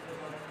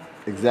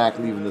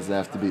exactly even does it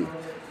have to be?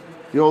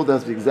 The old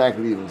has to be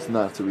exactly even. It's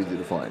not so easy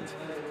to find.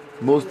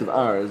 Most of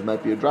ours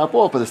might be a drop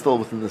off, but they're still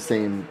within the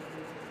same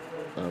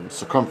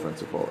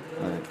circumference, we call it.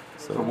 Right?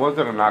 So ones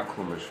that are not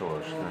klum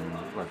misholosh, then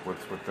like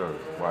what's with those?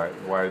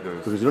 Why those?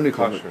 Because you don't need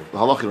klum. The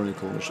halacha don't need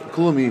klum misholosh.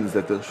 Klum means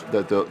that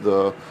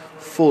the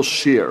full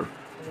shear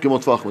gimel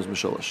tvachim is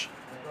misholosh.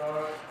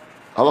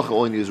 Halacha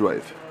only needs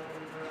reiv.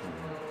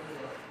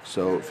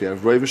 So if you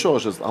have reiv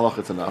misholosh, halacha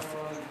it's enough.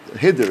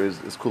 Hiddur is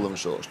kula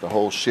misholosh. The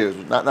whole shear, is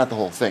not the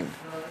whole thing,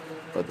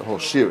 but the whole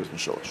shear is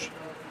misholosh.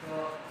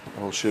 The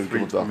whole shear is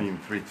gimel tvachim. I mean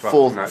 3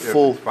 tvachim.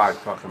 Full 5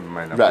 tvachim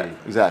might not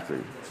right, be. Exactly.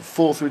 For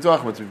full 3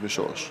 tvachim, it's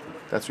misholosh.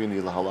 That's what you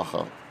need the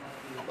halacha.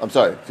 I'm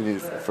sorry, if you need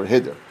it for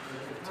hiddur.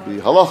 To be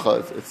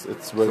halacha, it's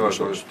so it goes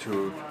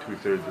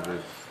 2/3 of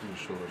it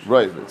misholosh.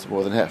 Right, but it's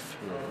more than half.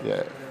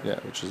 Yeah,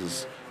 which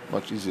is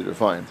much easier to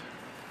find.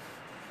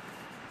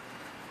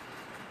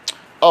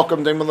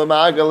 Okam ding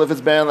magal, if it's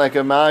banned like a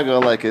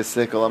magal, like a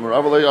sickle.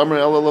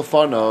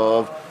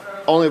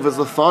 Only if it's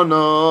a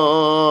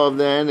fanov,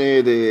 then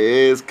it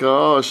is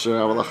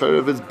kosher.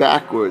 If it's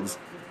backwards,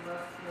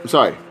 I'm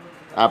sorry,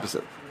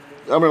 opposite.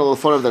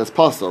 That is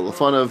possible. The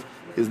fanov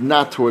is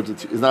not towards the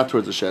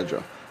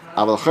shedra.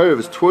 If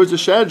it's towards the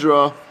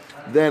shedra,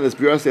 then it's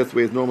biurasi. That's the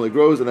way it normally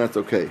grows, and that's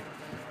okay.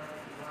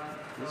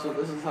 This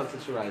is how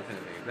it's right.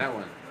 That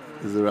one.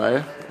 Is it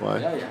raya? Why?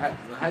 Yeah.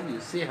 How do you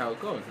see how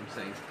it goes? I'm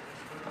saying.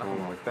 I don't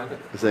know like that.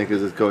 You're saying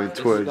because it's going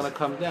towards. This is gonna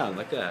come down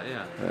like that.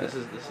 Yeah. Right. This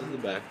is the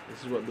back.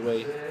 This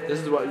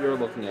is what you're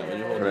looking at when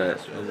you hold Right.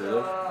 this.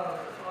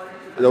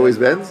 It always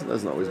bends. It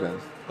doesn't always bend.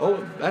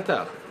 Oh,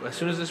 better. As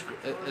soon as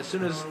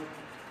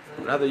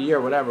another year,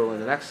 whatever, when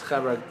the next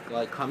chavra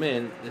come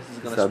in, this is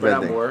gonna Start spread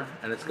bending. out more,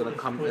 and it's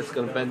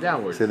gonna bend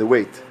downward. Say the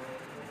weight.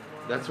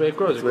 That's the way it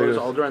grows. That's It the way it grows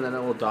goes. older, and then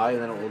it will die,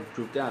 and then it will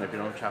droop down if you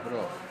don't chop it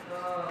off.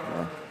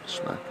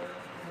 Shmak.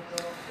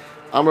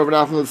 Amr ben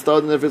Nachman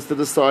starting if it's to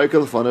the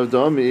cycle fun of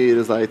Domi, it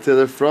is like to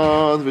the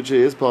front, which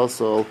is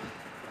possible.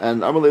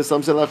 And Amr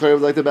some say like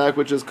the back,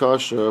 which is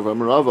kosher of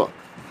Amrava.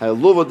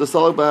 Haluva the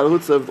salak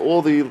b'harutzav,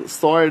 all the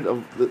side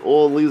of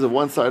all leaves of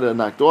one side are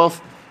knocked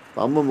off.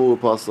 Bamamu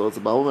apostle, it's a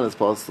balman is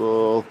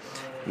apostle.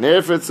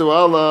 Nefritzu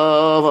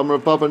alav, Amr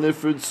Papa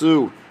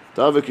Nefritzu.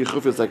 Davik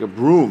yichuf is like a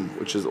broom,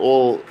 which is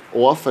all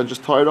off and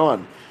just tied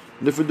on.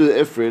 Nifridu the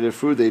ifrit, the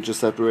fruit they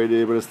just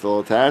separated, but it's still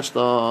attached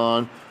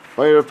on.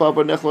 Fire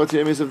Papa Nechlo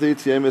Tiemis if the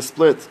Tiem is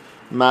split.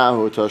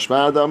 Mahu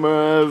Tashmad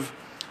Amrav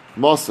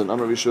Mosan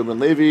Amrav Yishub and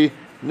Levi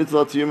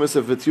Nitla Tiemis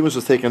if the Tiemis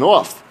was taken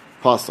off.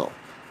 Pasul.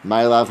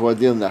 My lav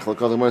Wadil Nechlo.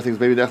 The more things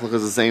maybe Nechlo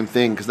is the same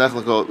thing because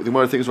Nechlo the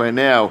more things right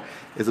now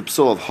is a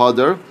psul of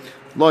Hadar.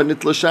 Lord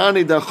Nitla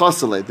Shani da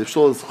Chasale. The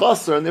psul is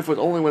Chaser and therefore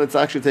only when it's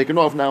actually taken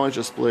off. Now it's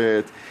just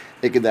split.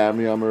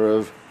 Ikadami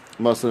Amrav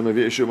Mosan Amrav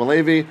Yishub and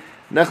Levi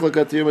Nechlo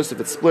Tiemis if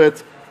it's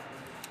split.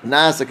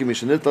 Nasa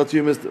Kimisha Nitla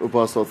Tiemis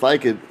Pasul. It's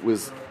like it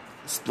was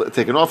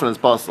taken off and it's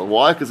possible.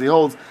 Why? Because he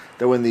holds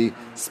that when the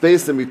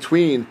space in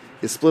between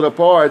is split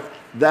apart,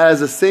 that is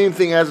the same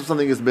thing as if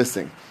something is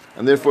missing.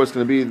 And therefore it's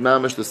going to be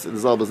mamish the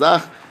zal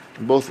bazach.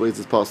 In both ways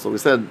it's possible. We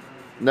said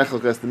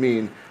nechlok has to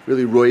mean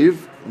really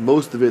roiv,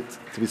 most of it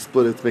to be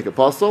split to make a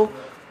possible.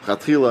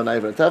 Chatchila, not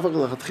even a tefach,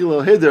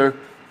 chatchila hider,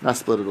 not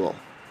split at all.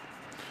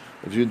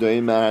 If you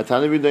doing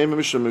Tani Vidaim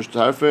Mishum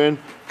Mishtarfin,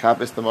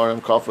 Kapis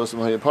Tamarim Kafos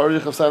and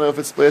Parich of Sano if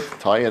it's split,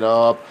 tie it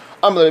up.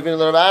 I'm living in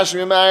the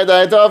Ravashi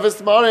married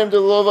Office Tamarim to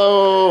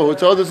Luvo, who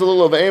told us a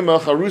little of Ema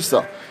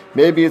Harusa.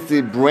 Maybe it's the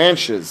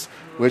branches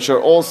which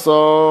are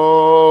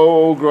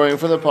also growing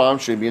from the palm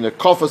tree. Being a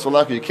Kafos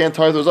Valaka, you can't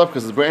tie those up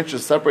because the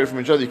branches separate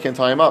from each other, you can't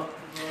tie them up.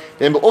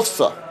 Then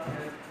Ufsa.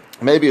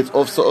 Maybe it's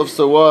Ufsa.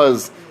 Ufsa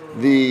was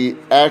the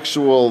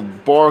actual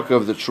bark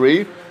of the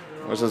tree.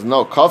 Or it says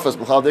no, kafas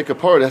b'chlal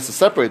dekapor, it has to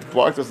separate. The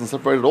bark doesn't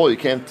separate at all. You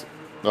can't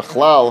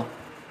b'chlal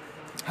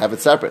have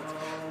it separate.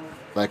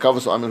 Like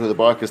kafas amin, the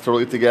bark is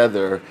totally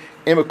together.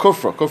 Ema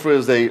kufra. Kufra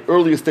is the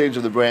earliest stage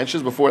of the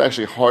branches before it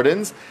actually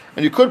hardens,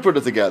 and you could put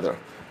it together.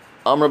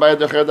 That's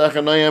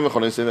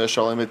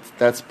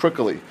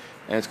prickly,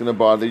 and it's going to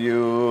bother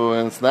you,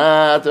 and it's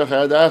not.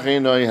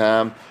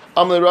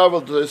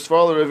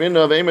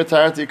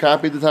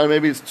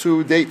 Maybe it's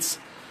two dates.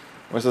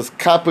 Where it says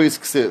kapis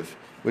ksiv,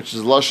 which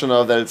is lashon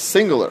of that it's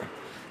singular.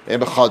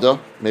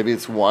 Maybe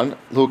it's one.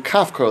 Lu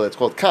kaf curl, it's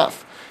called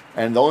kaf.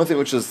 And the only thing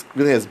which is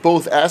really has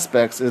both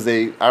aspects is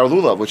a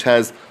arlula, which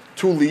has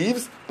two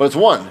leaves, but it's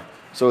one.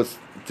 So it's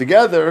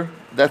together.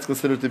 That's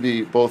considered to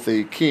be both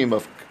a kim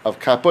of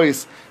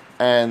kapos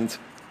and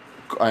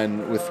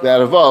with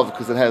that above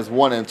because it has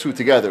one and two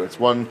together. It's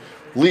one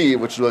leaf,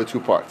 which is really two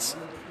parts.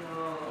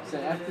 So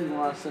after the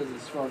Gemara says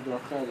it's for on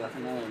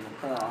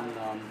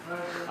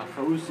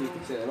Farusi, you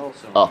could say that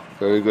also. Oh,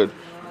 very good.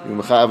 You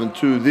mechaven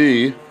to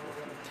the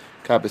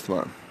kapis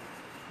tomorrow.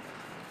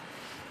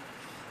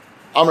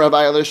 Sinar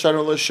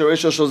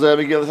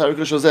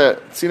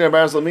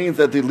Barzal means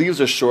that the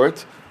leaves are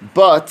short,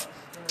 but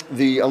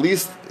at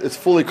least it's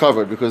fully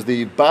covered because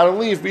the bottom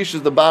leaf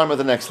reaches the bottom of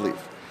the next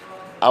leaf.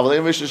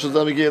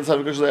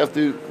 If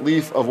the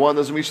leaf of one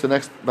doesn't reach the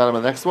next bottom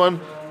of the next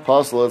one,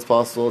 possible, it's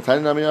possible.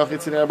 There's two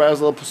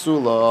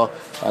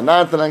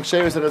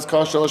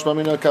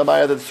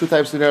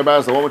types of Sinar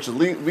Barzal. One which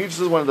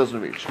reaches, one that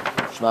doesn't reach.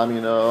 It's not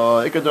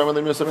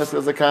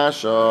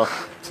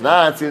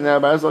Sinar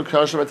Barzal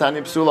kasha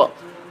v'tani psula.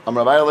 I'm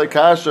Rabbi Le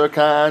kasha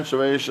kan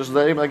shreish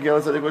shazeh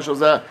magel tzadik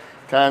v'shozeh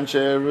kan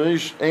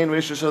shreish ein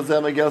reish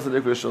shazeh magel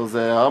tzadik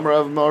v'shozeh. I'm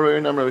Rav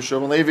Morin, I'm Rav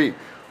Shimon Levi.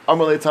 I'm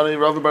Rav Tani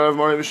Rav Bar Rav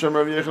Morin V'Shem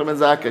Rav Yechon Ben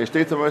Zakkai.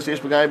 State to Mercy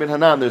Yesh B'Gai Ben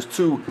Hanam. There's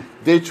two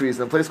date trees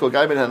in a place called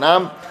Gai Ben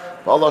Hanam.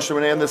 Allah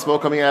Shemanei and the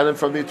smoke coming out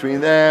from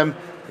between them.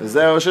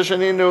 Zeh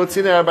Sheshaninu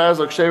Tziner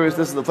Barzal Ksheris.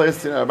 This is the place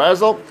Tziner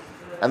Barzal.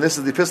 And this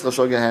is the Pisla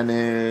Shal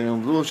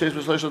Gehanim. Lulav Sheish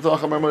B'Shleisha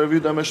Tocha Mar Rav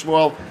Yudah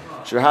Mishmuel.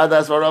 Shir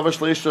Hadas V'Rav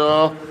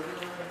Shleisha.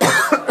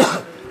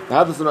 The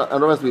Hadas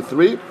and Rav has to be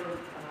 3.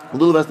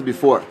 Lulav has to be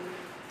 4.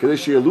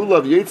 Kedeshir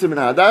Lulav Yetzim in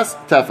Hadas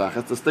Tefach.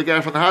 It's the stick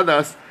out from the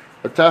Hadas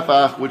or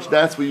Tefach, which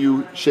that's where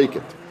you shake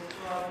it.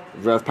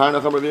 Rav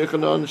Parnacham Rav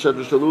Yechanan,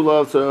 Shedra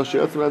Shalulav, so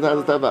Shiatz Rav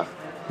Hadas Tavach.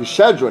 The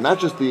Shedra, not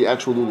just the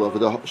actual lulav, but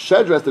the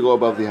Shedra has to go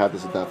above the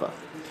Hadas Tavach.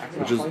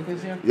 Which is,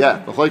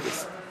 yeah,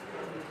 Machlokes.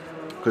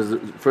 Because the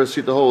first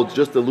sheet holds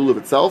just the lulav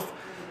itself,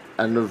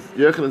 and Rav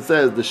Yechanan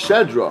says the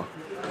Shedra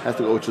has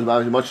to go, which is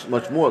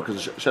much more,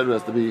 because the Shedra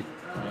has to be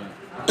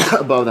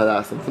above that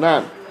Hadas. And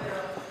Tanan.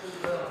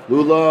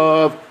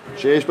 Lulav,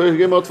 Sheish Beis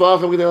Gimel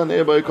Tvachim Gedei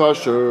Ne'er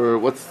Kosher.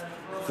 What's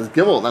this is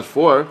Gimel, not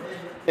 4.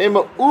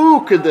 Ema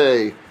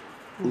Ukadei.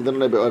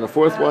 Then on the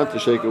fourth one to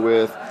shake it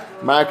with.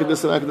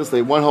 Markadis and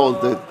Akadis. One holds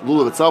the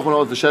lulav itself, one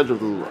holds the shedra of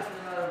the lulav.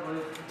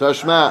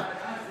 Tashma.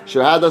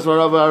 Shahadas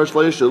Varav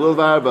Arishleish Lulav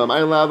Arba.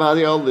 Ma'ilav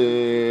Hadi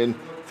Alin.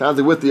 Sounds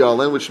like with the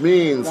Alin, which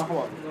means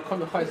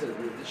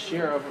the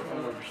share of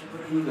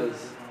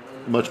Huda's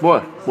much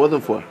more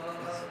than 4.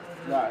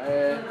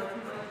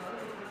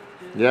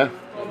 Yeah.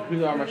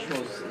 Huda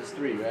Amashmos is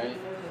 3, right?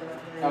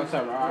 Oh,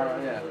 sorry.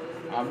 Yeah.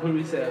 Who do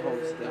we say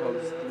holds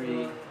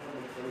 3?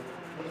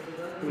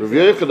 Rav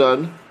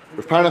Yechanan,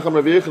 Rav Parnacham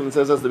Rav Yechanan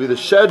says it has to be the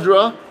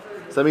Shedra,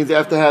 so that means you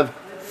have to have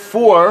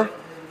 4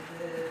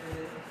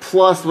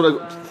 plus what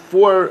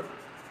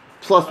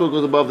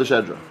goes above the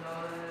Shedra.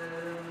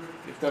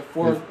 If there are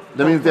 4,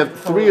 that means you have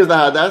 3 is the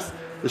Hadas,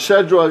 the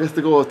Shedra has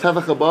to go a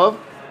tefach above,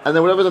 and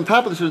then whatever's on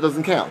top of the Shedra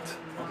doesn't count.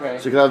 Okay.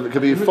 So it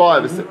could be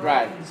 5.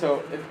 Right.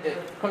 So if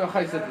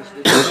Kohen said there's a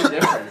big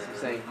difference, he's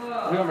saying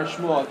we are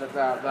Shmuel that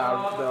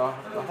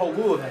the whole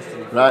lulav has to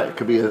be. Right. It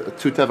could be a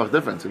 2 tefach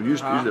difference, a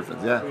huge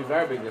difference. Yeah. It could be a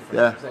very big difference.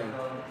 Yeah. I'm saying.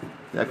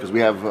 Yeah, because we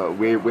have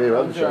way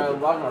around the Shedra.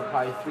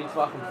 Probably 3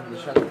 tvachim from the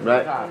Shedra.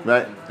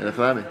 Right.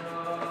 Echlami.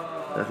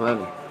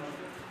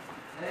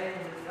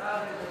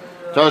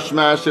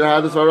 Toshma Shir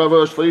Hadas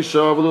Varav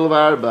Shlisha V'Lulav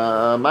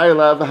Arba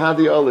Ma'ilav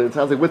Hadi Olin. It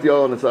sounds like with the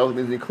Olin itself, it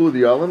means you include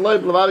the Olin.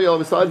 Like Lavadi Olin,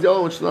 besides the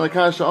Olin, which is not a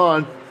kasha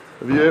on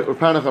Rav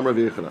Parnacham Rav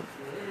Yechanan.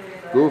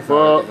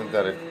 Gufa. Isn't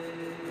that I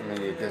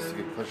mean, I guess you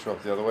could push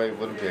off the other way. It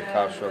wouldn't be a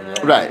kasha on the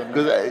other Right,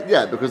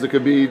 because it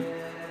could be.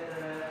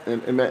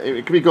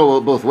 It could be go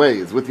both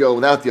ways, with the Olin,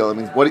 without the Olin.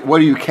 It means what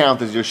do you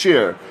count as your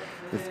share?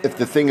 If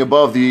the thing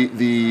above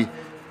the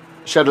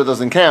Shedra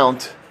doesn't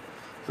count,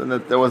 then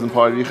that wasn't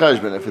part of your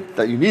cheshbon. If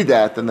that you need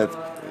that, then that's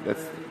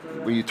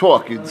when you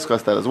talk, you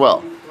discuss that as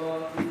well.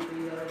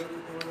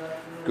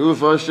 Very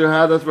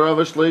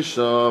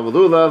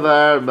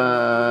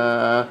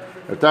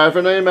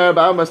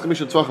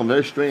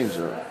strange.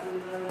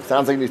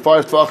 Sounds like you need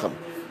 5 tvachim.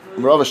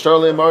 Rav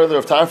Shtarley Mother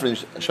of Tarfin,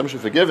 Hashem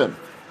should forgive him.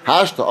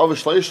 Hashta of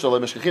Shleishah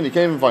Meshkachin, he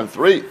can't even find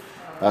 3.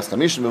 Bas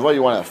Chamishim,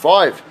 you want to have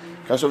 5.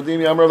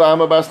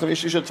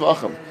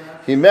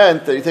 He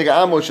meant that you take an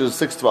am which is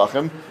 6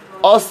 tvachim.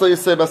 Also, you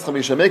say bas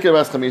chamisha, make it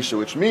bas chamisha,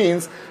 which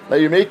means that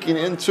you're making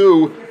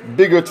into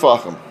bigger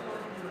tvachim.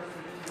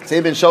 Say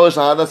ben shalosh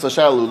lahadas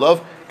v'shar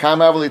lulav, kam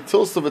avli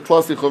tilsa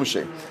v'tlasi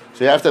chumshi.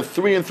 So you have to have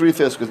 3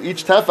 3/5, because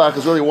each tefach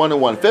is really 1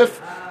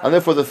 1/5, and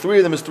therefore the 3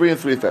 of them is 3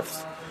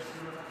 3/5.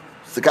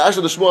 Sekash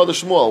the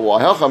Shmuel.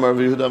 Why hacham Rav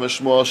Yehuda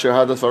Shmuel shir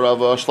hadas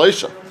v'rava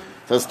shleisha?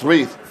 Says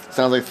 3.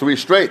 Sounds like 3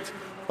 straight.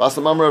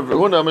 Vasam Rav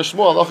Yehuda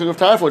Shmuel lachig of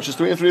tarf, which is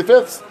 3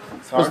 3/5.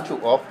 So aren't you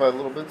off by a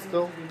little bit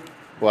still?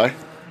 Why?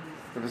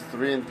 It was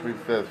 3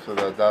 3/5 for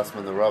the dasman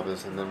and the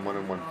rubbers, and then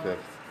 1 1/5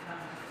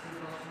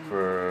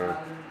 for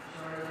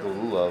the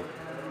lulav.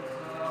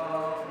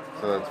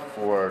 So that's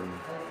 4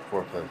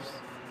 4/5.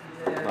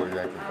 Not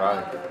exactly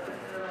 5.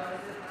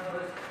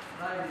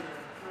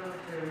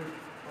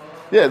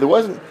 Yeah, there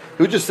wasn't.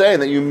 He was just saying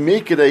that you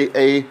make it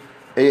a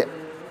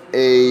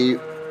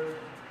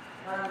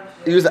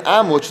use the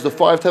am, which is a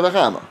 5 tevach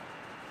amma.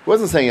 He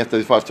wasn't saying you have to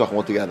do 5 tvachim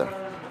altogether.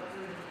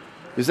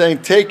 He's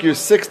saying take your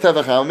 6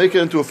 tevach amma, make it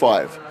into a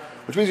 5,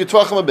 which means your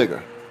tvachim are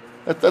bigger.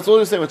 That's all he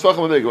was saying. With tvachim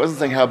are bigger. He wasn't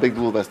saying how big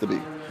the lulav has to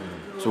be.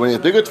 So when you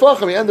have bigger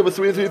tvachim, you end up with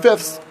 3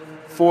 3/5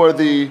 for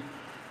the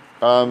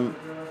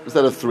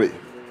instead of 3.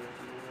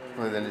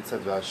 Well, then it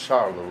says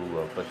shar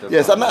lulav, but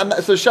yes,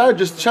 so shar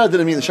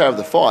didn't mean the shar of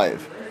the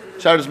 5.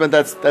 Shar just meant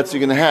that's you're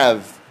going to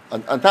have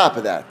on top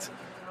of that,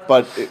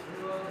 but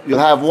you'll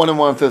have 1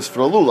 1/5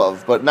 for a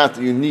lulav, but not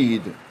that you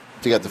need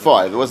to get to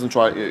 5. It wasn't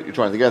you're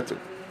trying to get to.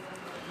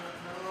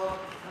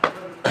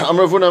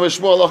 Amar Avuna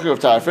Mishmuel Lachir of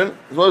Tarfin.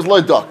 As well as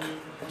loy duck.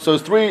 So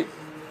it's 3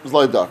 is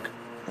loy duck.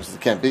 It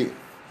can't be.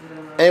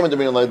 Aim to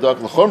mean loy duck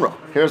lechumra.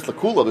 Here's the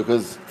kula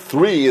because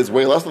 3 is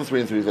way less than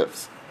 3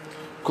 3/5.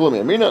 Kula mi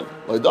amina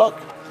loy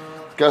duck.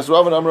 Because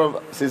Rav and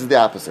Amar says the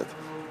opposite.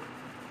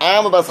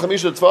 Am about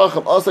chamisha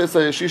tvachim also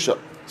say shisha.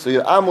 So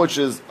your am, which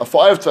is a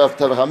 5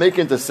 tvachim, make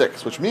it into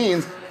 6, which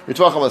means your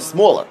tvachim is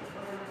smaller.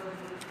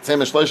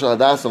 Same as shleishal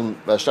hadasim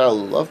v'ashar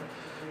lulav.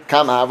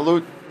 Kam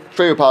havalut.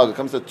 Trey Palga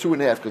comes to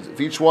 2.5 because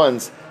if each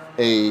one's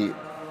each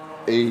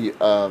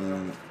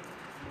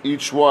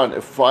one,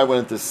 if 5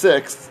 went into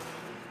 6,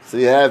 so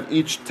you have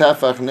each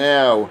tefach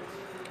now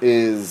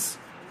is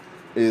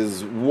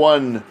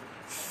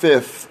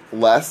 1/5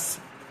 less,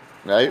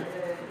 right?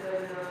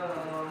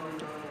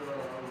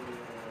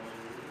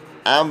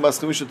 Am bas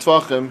chamisha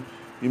tvachim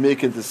you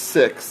make into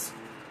 6.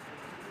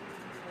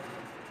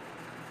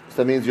 So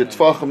that means your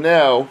tvachim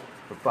now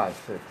for 5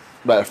 6.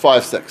 Right,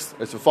 5/6.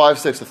 It's a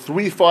 5/6. A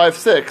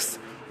 3/5/6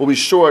 will be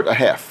short a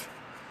half.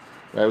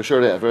 Right, we're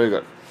short a half. Very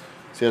good.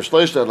 So you have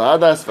shleishta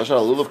lahadas, v'ashar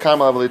lulav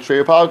kamal avli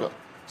trei palga.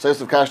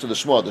 Says of kash to the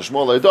shmor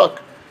leiduk,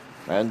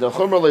 and the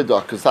chumra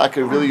leiduk. Because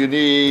taka really you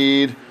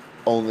need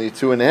only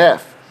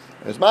 2.5.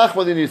 There's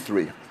machmad you need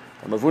 3.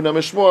 And mavuna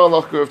mishmor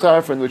lachgur of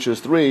tarfin, which is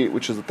 3,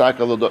 which is the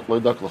taka leiduk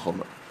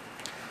lechumra.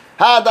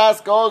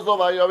 Hadas goes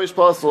over yovish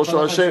pasol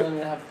shal shei.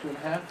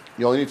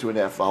 You only need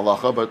 2.5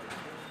 halacha, but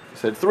you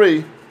said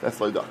 3. That's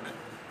leiduk.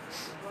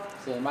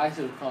 So the mice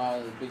would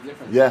cause a big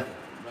difference. Yeah.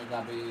 Might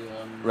not be,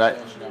 Right.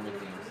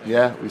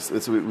 Yeah, we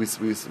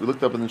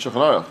looked up in the Shulchan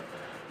Aruch,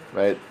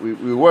 right? We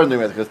were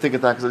wondering because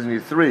Tikkun says you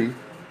need 3.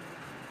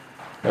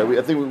 Right?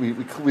 I think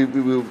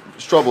we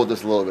struggled with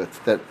this a little bit.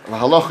 That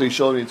halacha you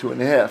show me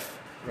 2.5.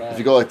 Right. If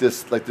you go like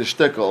this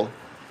shtickle,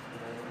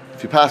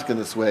 if you paskin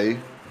this way,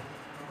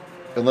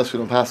 unless we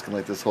don't paskin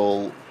like this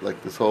whole.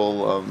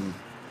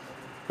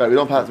 Right, we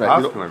don't pass. Right,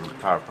 we don't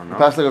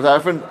pass like a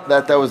tarfin.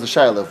 That was the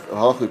shaila.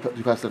 Halacha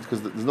we pass it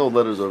because there's no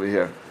letters over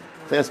here.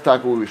 I think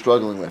that's what we were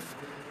struggling with.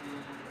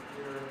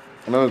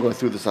 I remember going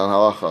through this on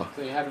halacha.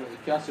 So you have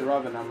Kyasi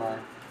Rav and Amar.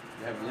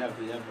 You have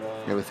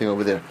everything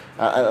over there.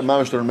 I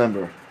managed to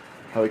remember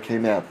how it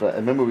came out, but I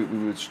remember we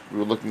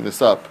were looking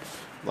this up.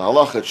 The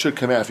halacha it should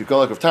come out if you go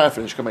like a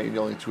tarfin, it should come out you need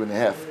only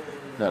 2.5,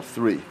 not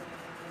 3.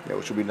 Yeah,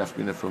 which would be enough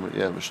from it.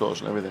 Yeah, mishlosh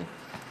and everything.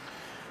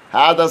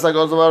 How does that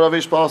go to Rav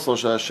Ish Pasol?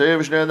 Shashev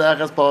Shnei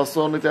Dachas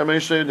Pasol Nitar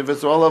Meishay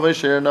Nivitz Olav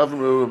Isher Navim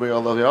Rubi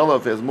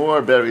Olav has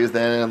more berries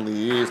than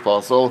leaves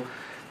Pasol.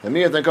 And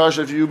me at the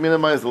kosher, if you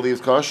minimize the leaves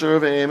kosher, you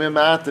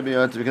cannot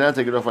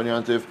take it off on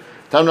Yontif.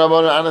 Tam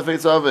Rabban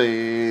Anafetz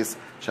Avis.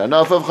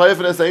 Shanaf of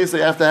Chayfin says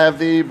you have to have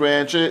the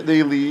branch,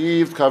 the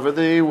leaves cover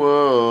the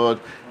wood.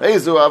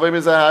 Ezu Avim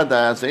is a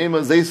hadas. Ema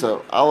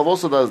Zesa. Olive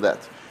also does that.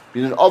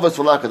 Being an ovis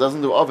falaka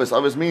doesn't do ovis.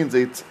 Ovis means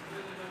it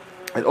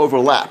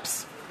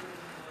overlaps.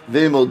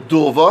 V'imel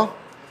dulva,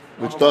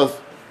 which does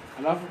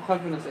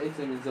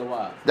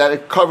that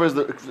it covers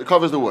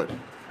the wood.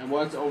 And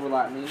what's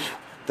overlap mean?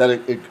 That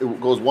it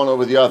goes one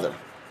over the other.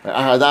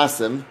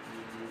 Ahadasim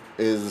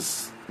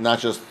is not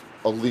just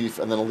a leaf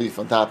and then a leaf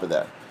on top of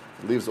that.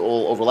 The leaves are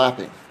all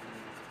overlapping.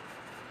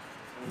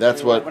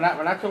 That's what. We're not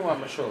talking about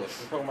mashulish.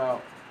 We're talking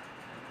about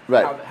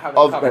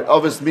right.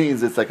 Ovis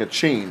means it's like a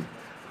chain,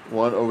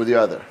 one over the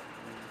other.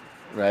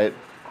 Right.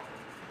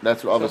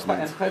 That's what ovis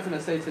means. And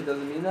chayfin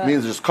doesn't mean that. It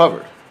means just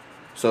covered.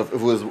 So if it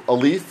was a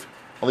leaf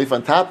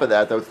on top of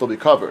that would still be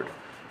covered.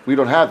 We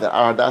don't have that.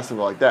 Our hadasim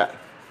are like that.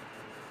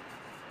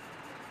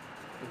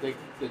 They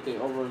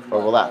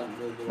overlap,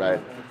 right?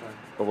 Okay.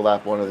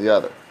 Overlap one or the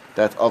other.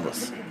 That's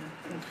ovis.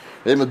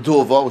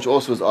 Dulva, which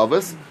also is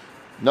ovis.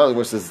 In other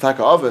words, it's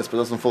taka ovis, but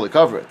doesn't fully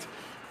cover it.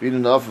 Being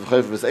enough of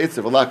chayf is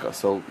eitziv alaka.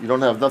 So you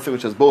don't have nothing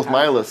which has both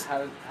milas. How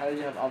do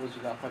you have ovis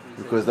without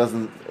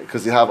chayf?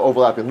 Because you have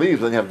overlapping leaves,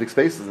 then you have big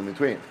spaces in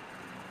between.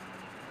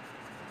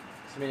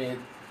 So you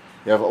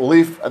have a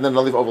leaf and then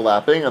a leaf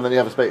overlapping, and then you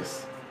have a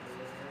space.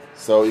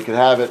 So you can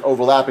have it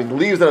overlapping. The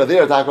leaves that are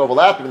there taka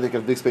overlapping, and they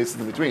can have big spaces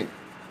in between.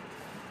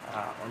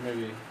 Or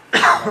maybe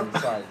on the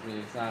side. I mean,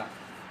 it's not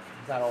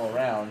all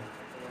around.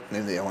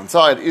 Maybe on one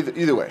side.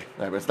 Either way,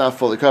 right, but it's not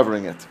fully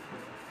covering it.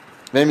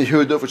 Maybe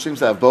Huduf, which seems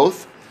to have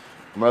both.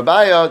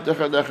 Marabaya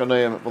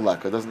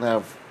it doesn't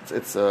have.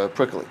 It's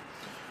prickly.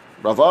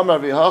 Rav Amar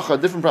v'Hacha,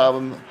 different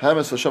problem.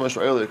 Hamas v'Shamash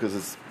earlier because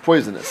it's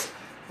poisonous,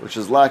 which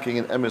is lacking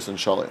in emes and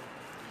shalim.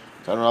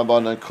 Tan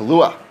Rabban and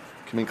Kalua.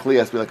 Coming kli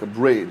has to be like a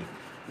braid.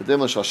 The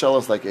dimla shashel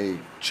is like a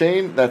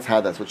chain. That's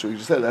how. That's what you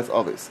just said. That's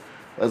obvious.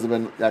 That's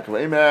been Yaakov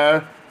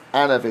Eimer.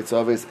 Anaf it's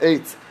obvious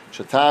 8.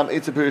 Shatam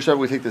 8 to Pirishav.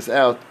 We take this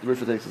out. The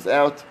Rishva takes this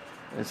out,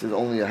 and it says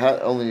only a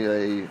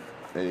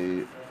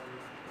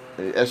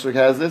esrog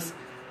has this.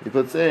 He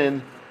puts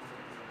in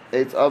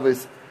 8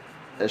 obvious.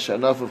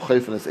 Eshanaf of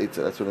chayfin is 8.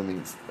 That's what it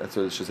means. That's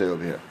what it should say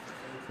over here,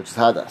 which is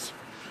hadas.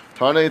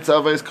 Tarnei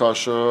tzaves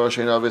kasher,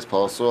 shein aves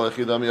pasul,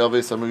 echidami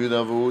aves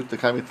amrudavut, the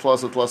kami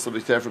tlasa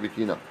b'ter for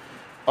bikina.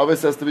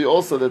 Aves has to be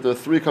also that there are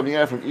 3 coming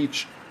out from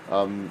each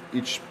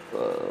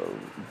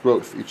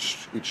growth,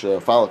 each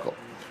follicle.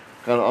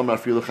 Even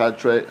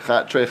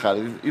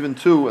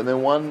 2 and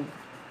then 1.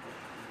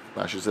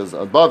 Rashi says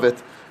above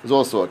it is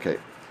also okay.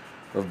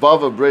 Rav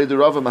Bava Breder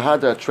Rava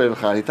Mahadra Trei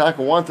V'chad. Hitaka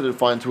wanted to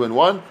find 2 and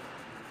 1.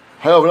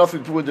 However, nothing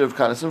people would do. Rav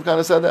Kana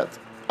said that.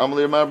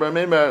 Amalei Marbar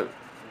Meimer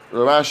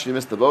Rashi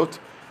missed the boat.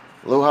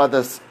 Lo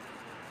hadas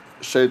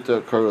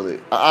sheita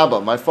curly.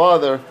 Abba, my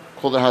father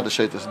called it hadas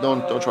sheita. So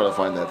don't try to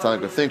find that. It's not a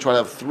good thing. Try to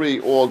have 3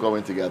 all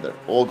going together,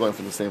 all going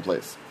from the same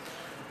place.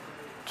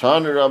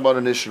 Tani Rabban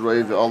and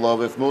Ishrav Allah.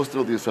 If most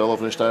of these fell off,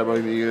 Nishtai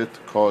Barimiyut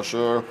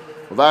kosher.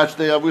 Vach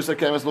they avusa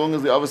came as long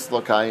as the avus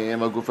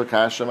lakayim a gufa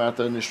kasha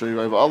matter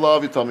Nishrav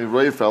Allah. You told me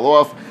Ray fell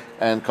off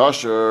and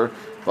kosher.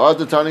 But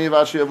the Tani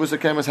Vachi avusa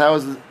came as how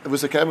is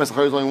avusa came as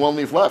there's only 1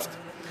 leaf left.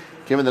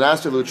 Came in the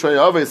last year,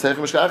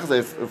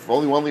 if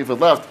only 1 leaf is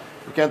left,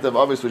 you can't have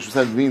obvious, which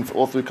means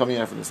all 3 coming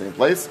out from the same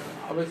place.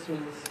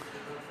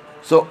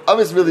 So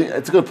obvious really,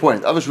 it's a good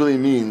point. Obvious really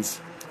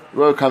means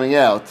we're coming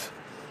out.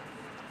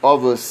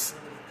 Obvious.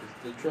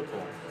 The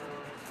triple.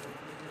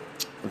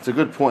 It's a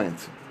good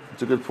point.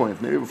 It's a good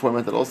point. Maybe before I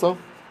meant that also.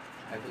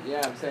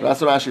 I'm saying.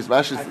 That's what Rashi's.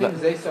 I think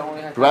Zaysa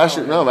only has.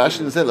 Rashi, no, Rashi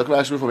didn't say. Look at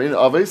Rashi before. In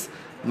Avis,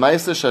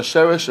 Ma'aser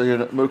Shasherish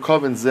or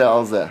Merkovin Zeh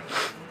Al Zeh.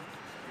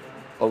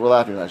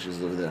 Overlapping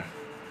Rashi's over there.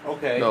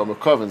 Okay. No,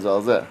 Merkovin Zeh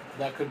Al Zeh.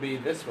 That could be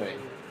this way.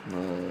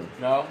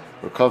 No.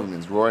 Merkovin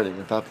means riding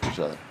on top of each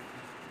other.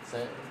 So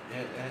you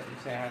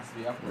say it has to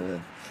be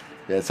upward.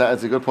 Yeah, it's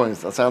a good point.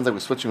 It sounds like we're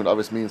switching what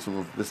Avis means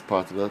from this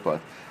part to the other part.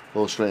 A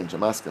little strange.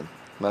 I'm asking.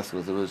 Was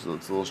the original.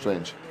 It's a little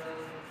strange.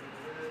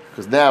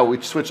 Because now we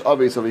switch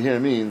Avis over here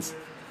means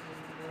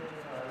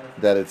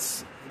that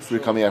it's three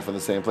coming out from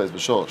the same place, but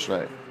Sholosh,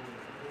 right?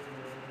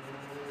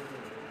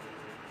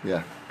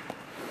 Yeah.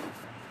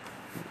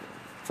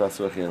 That's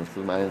what here. Let's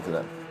my into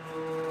that.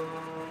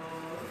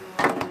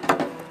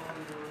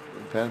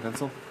 Pen,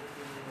 pencil?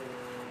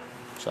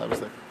 Shabbos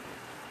there.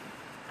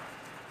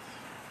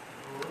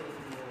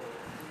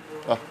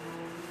 Oh.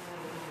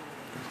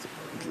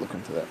 Let's look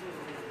into that.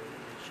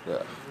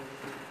 Shkach.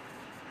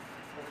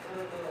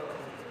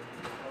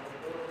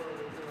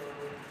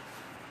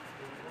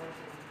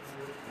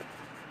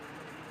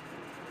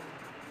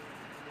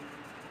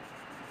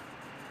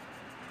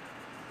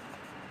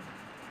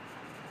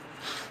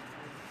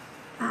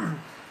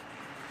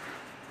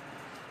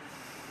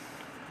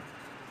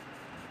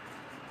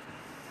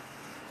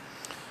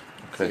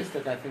 Okay.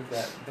 I think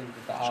that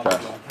the olive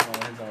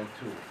on his own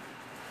too.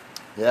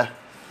 Yeah.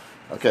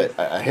 Okay,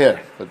 I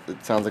hear, but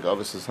it sounds like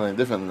obviously something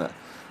different than that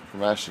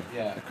from Rashi.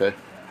 Yeah. Okay.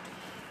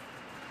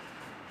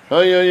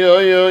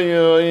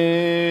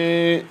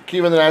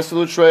 Kivan the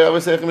absolute Shrei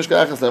obviously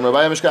Mishkachas le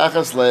Rabbi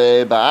Mishkachas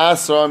le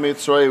Ba'asra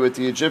Mitzroi with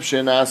the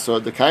Egyptian Asor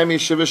the Kaimi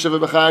Shiva Shiva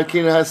B'char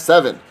Kina has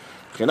 7.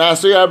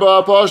 Chinasu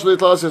Yarba partially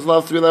tells his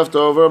love to be left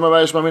over.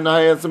 Rabbi Shmami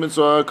Nahayat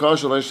Mitzroi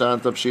Kosher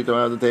Leishanta Pshita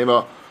around the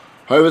Tema.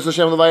 However,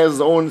 Hashem Levi has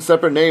his own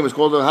separate name. It's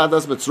called the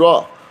Hadas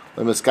Mitzrah.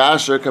 The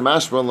Miskasher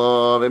Kamashman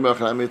Love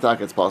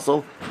It's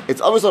possible.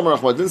 It's obvious on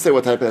Merachma. It didn't say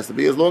what type it has to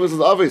be, as long as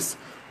it's obvious.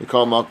 We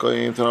call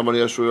Makayim Tanamari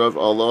Yashurav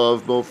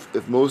Allah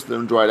if most of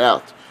them dried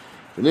out.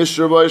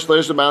 Finishur Boish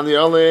Leish Band the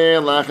Ole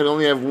and Lachin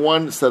only have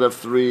one set of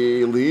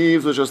 3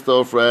 leaves which are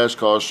still fresh,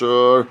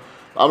 kosher.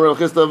 Amr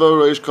Chistava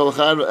Roish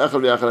Kolchad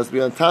Echad Yachad has to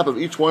be on top of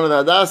each one of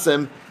the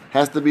Hadasim,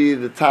 has to be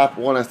the top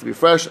one has to be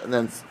fresh, and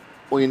then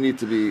all you need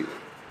to be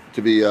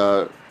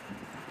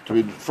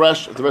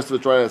fresh. The rest of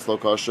it dry, it's slow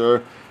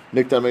kosher.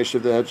 Niktar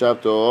Meishiv, the head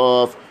chopped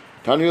off.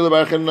 Tanu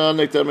Lebachina,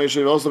 Niktar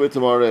Meishiv, also be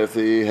tomorrow. If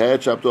the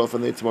head chopped off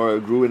and the tomorrow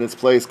grew in its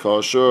place,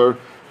 kosher.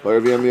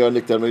 Wherever Yamiyah,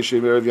 Niktar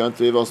Meishiv, Erev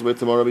Yantiv, also be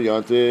tomorrow, be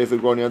Yantiv. If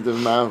it grown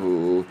Yantiv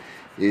Mahu.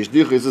 Ish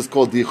Dichu, is this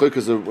called Dichu?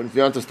 Because when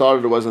Yantiv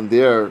started, it wasn't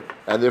there,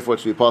 and therefore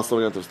it should be possible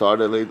when Yantiv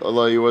started.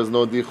 Allah, there was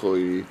no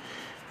Dichu.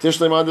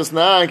 Tishlim on this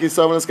Nak, he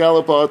saw in a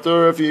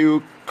scalopater, if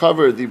you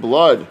covered the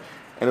blood.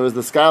 And it was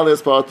the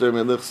scalius potter,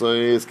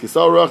 Melichsois,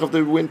 Kisal Rach, if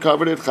the wind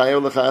covered it,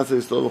 Chayav Lechas,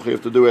 you still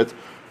have to do it.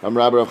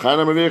 Rabbi Rav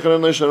Chanan, Mavichan,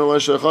 and Lishan, and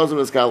Lishan, Chazim,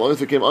 the skal, only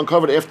if it became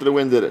uncovered after the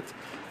wind did it.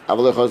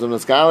 Aval Chazim, the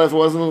skal, if it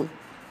wasn't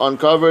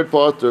uncovered,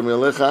 potter,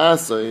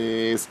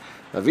 Melichsois.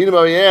 Avinu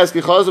Bar Yes,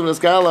 Chazim, the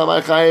skal,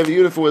 my Chayav,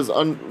 even if it was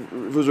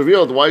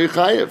revealed, why are you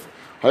Chayav?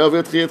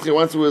 Hayav Yitchi,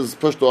 once it was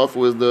pushed off, it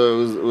was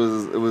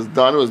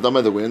done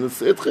by the wind,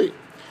 it's Itchi.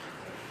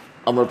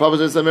 Amar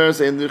Papa Samer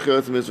saying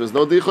Dichoy, there's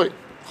no Dichoy.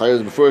 Chayav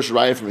is before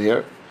Shirayim from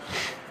here.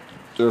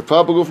 So Rav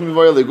Papa go from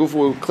Mivoyel, they go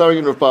for clearing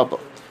in Rav Papa.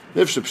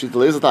 Nifship Shita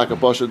Lezataka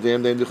Pasha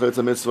Dam Dam Dichoy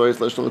Mitzvah is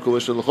Lashon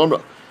Kulish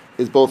L'Chumra.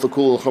 It's both a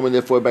kul L'Chumra, and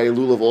therefore by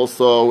Lulav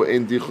also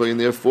in Dichoy, and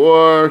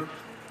therefore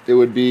it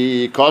would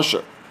be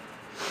kosher.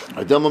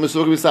 Adam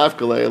Misuch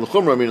B'Safkalei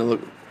L'Chumra, meaning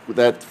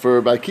that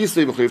for by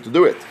Kislev you have to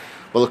do it.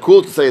 Well, the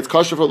kul to say it's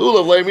kosher for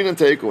Lulav, Lai mean and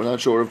take. We're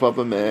not sure what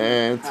Papa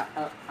meant.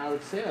 I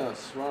would say a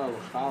Swara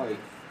L'Chali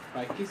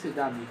by Kislev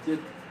Dam you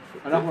did.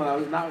 Not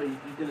what you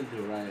didn't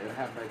do, right? It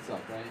happened by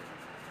itself, right?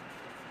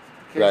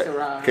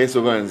 Right. Case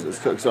of Burns is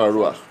Ksar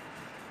Ruach.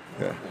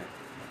 Yeah.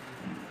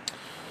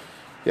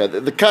 Yeah,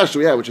 the kash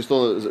we have, which is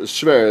still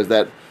shver, is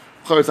that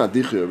it's not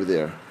dichu over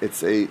there.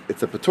 It's a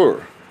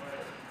patur.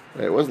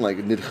 Right? It wasn't like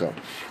a nidcha. I'm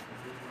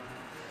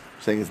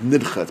saying it's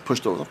nidcha. It's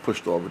pushed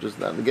over, just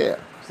not negaya.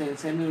 Same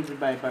thing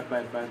by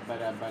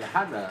the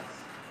hadas.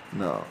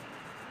 No.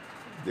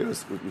 We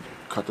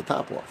cut the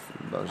top off.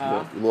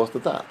 We lost the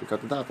top. We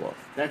cut the top off.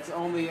 That's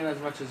only in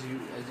as much as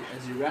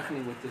you're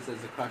reckoning with this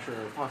as a kosher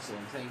or a puzzle.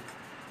 I'm saying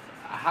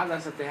a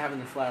hadas that they have in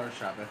the flower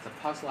shop. That's a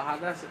puzzle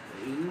hadas.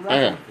 You didn't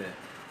reckon with it.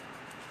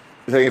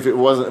 You're saying if it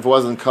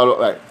wasn't cut off,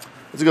 right?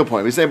 That's a good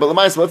point. We're saying, but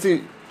Lamaisa, let's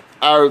see.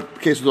 Our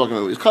case we're talking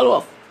about is cut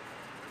off.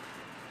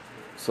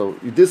 So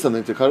you did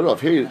something to cut it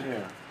off. Here,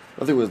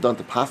 nothing was done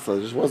to pasta.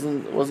 It just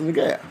wasn't the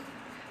gaya.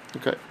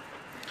 Okay.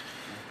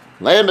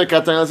 About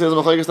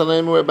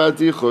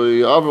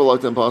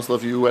overlooked impossible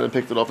if you went and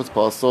picked it off, it's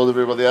possible.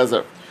 Everybody has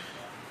it.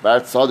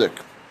 Bart Sadik.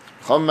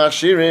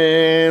 Let's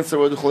answer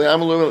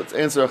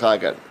a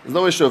Agad. There's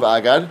no issue of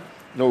Agad,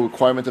 no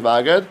requirement of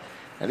Agad,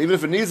 and even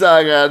if it needs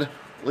Agad,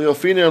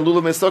 Leofina and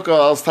Lula Mesukah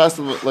als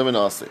Taslim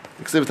Leminasi.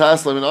 Except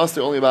Taslim Leminasi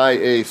only by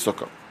a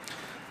Sukkah.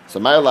 So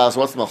my last,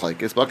 what's the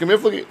Machlaikis? Bakim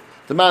Miflagi.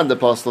 the man the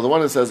apostle, the one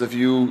that says if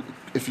you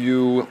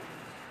Aviv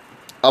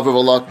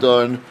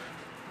Alakdon,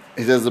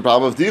 he says the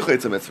problem of Dicha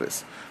it's a mitzvah.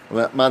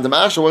 Man the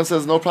Masha one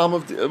says no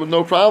problem. Let me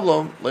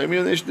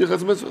neish Dicha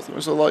it's a mitzvah.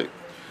 So like,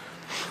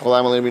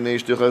 let me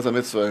neish Dicha it's a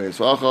mitzvah.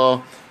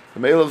 So the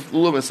male of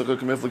lulav and sukkah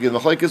come again. The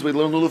machlekes we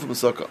learn lulav from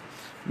sukkah.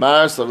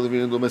 Mar so we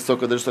learn lulav and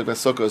sukkah. There's like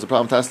sukkah is a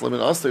problem. Taslim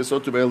and us so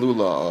to be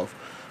lulav.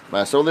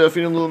 Mar so they are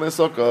feeling lulav and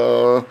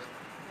sukkah.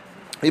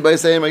 Anybody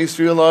saying I used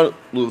to feel a lot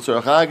lulav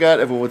tzarach hagat?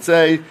 Everyone would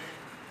say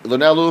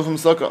learn now lulav from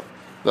sukkah.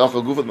 The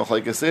achal gufat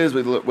machlekes is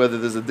whether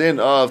there's a din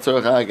of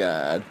tzarach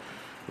hagat.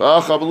 The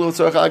achal lulav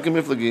tzarach hagat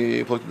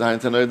miflagi. Plucked the hind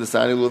tanoid the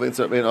sani lulav and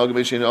tzarach bein agad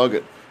beishin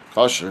agad.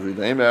 Kosher, we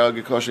don't have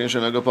a kosher in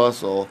Shanaga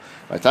Apostle.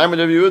 By time of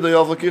the view, they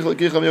offer Kicham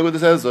Yogud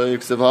says,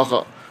 Ksiv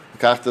Hacha, the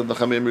Kachta, the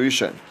Chamim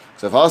Rishon.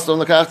 Ksiv Haston,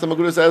 the Kachta,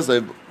 Magud says,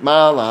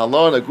 Mal,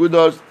 Halon,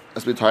 Agudah,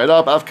 as we tied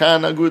up,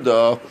 Afkan,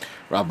 Agudah,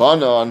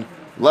 Rabbanon,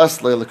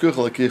 Leslie,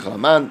 Lakucha, Lakicha.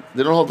 Man,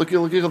 they don't hold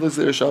Lakicha, Lakicha, this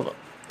is Shava.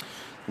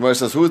 Where it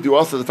says, who is the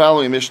author of the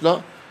following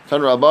Mishnah?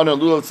 Tan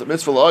Rabbanon, Lulav,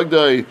 Mitzvah,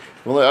 Agdai,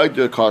 Malay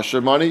Agdai,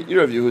 Kosher, money,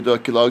 you're of you who do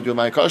Kilagdu,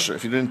 my Kosher.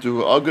 If you didn't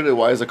do Agud,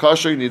 why is a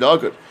Kosher? You need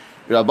Agud.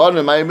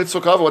 Rabbanon, my mitzvah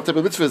cover. What type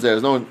of mitzvah is there?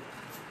 There's no,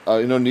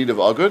 need of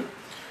agud.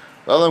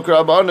 What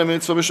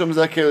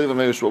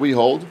we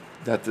hold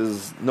that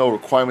is no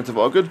requirement of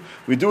agud.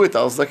 We do it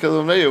al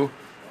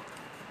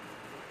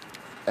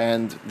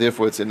and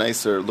therefore it's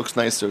looks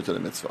nicer to the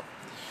mitzvah.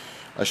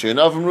 Only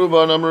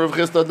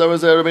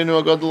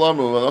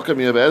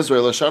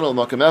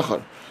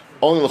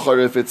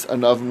if it's a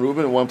Navim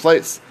Reuben in one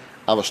place.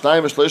 It's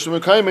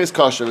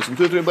in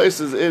 2 or 3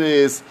 places. It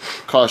is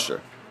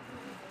kosher.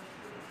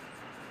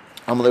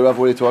 Amalei Rav,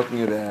 what are you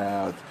talking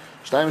about?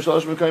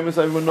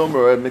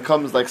 It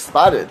becomes like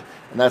spotted,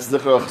 and that's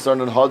Zichar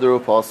Chasarn and Hadar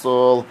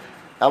Apostle.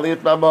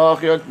 Elliot Babach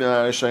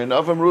Shayin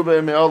Avram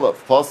Ruben Me'olav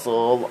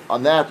Apostle.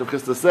 On that, Rav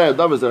Chisda said,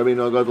 "Davar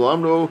Zerabino Gadol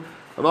Amru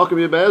Amalkim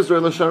Yebezer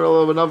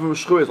L'Sharel of Navim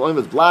Shchuis." Only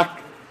with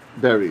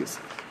blackberries.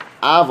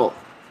 Aval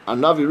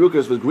Anavi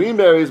Rukas with green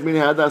berries,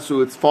 meaning hadas,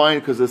 so it's fine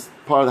because it's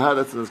part of the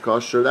hadas and it's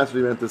kosher. That's what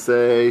he meant to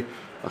say.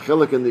 A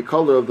chilik in the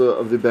color of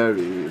the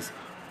berries.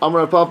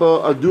 Amar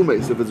Papa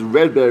Adumes, if it's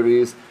red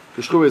berries,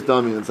 Kishchu is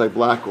dummy, it's like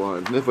black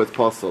ones. And if it's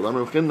possible,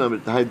 Amar Chinnam,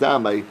 it's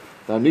Haidam by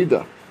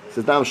Danida. It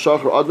says Dam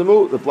Shachar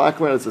Adamu, the black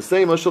one is the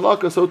same as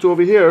Shalaka, so too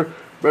over here,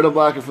 red and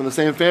black are from the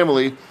same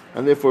family,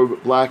 and therefore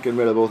black and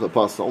red are both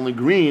apostle. Only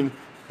green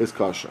is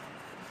kosher.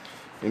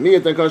 In me,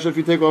 then kosher, if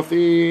you take off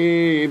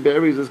the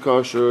berries, is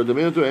kosher. The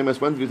minute to MS,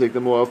 when do you take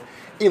them off?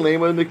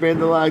 Elaine, when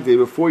the lag day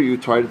before you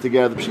tied it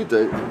together,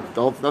 Pshita,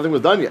 nothing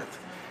was done yet.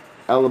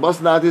 Al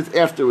Labas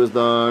after it was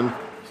done.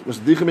 Because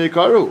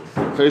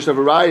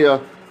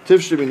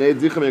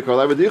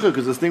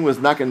this thing was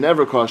not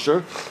never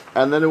kosher,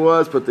 and then it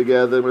was put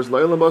together. After it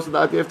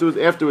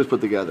was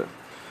put together.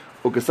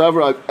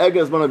 The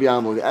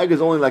egg is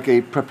only like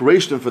a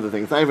preparation for the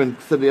thing. It's not even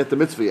considered yet the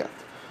mitzvah yet.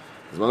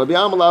 And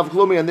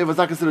it was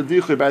not considered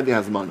dicha by the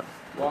hazmana.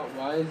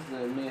 Why is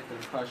the myth and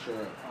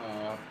kosher?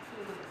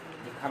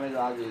 The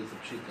kamelag is a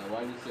pshita.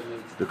 Why do you say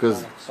it's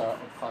because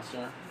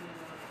kosher?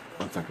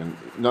 1 second,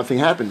 nothing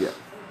happened yet.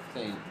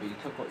 Saying, but you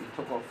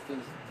took off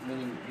things,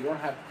 meaning you don't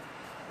have.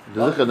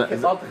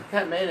 It's all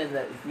can't mean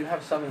that if you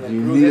have something that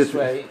grew this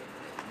way,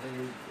 then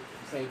you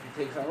say if you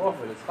take something off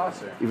it, it's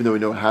kosher. Even though we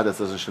know how that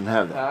shouldn't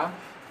have that. Huh?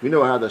 We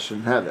know how that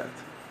shouldn't have that.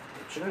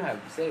 It shouldn't have.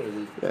 Say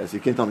it. Yes,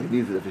 you can't tell me it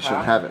needs it if it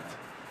shouldn't have it.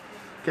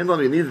 You can't tell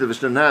me it needs it if it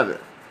shouldn't have it.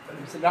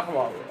 You said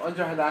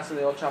under Hadassah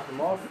they all chop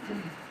them off.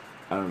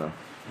 I don't know.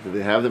 Did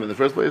they have them in the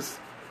first place?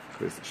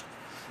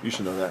 You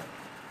should know that.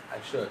 I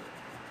should,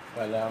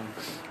 but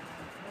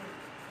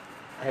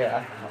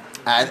yeah,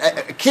 I and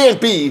it can't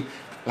be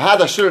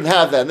Hada shouldn't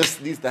have that and this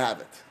needs to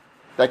have it.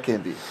 That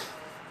can't be.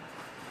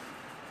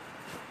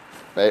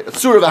 Right?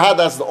 It's sort of a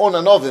Hada is the own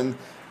an oven,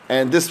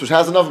 and this which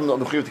has an oven, the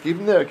to keep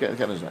him there. Can't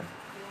understand.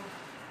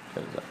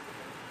 If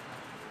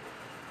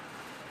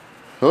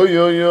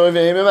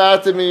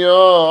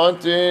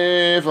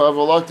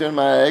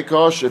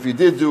you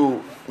did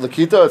do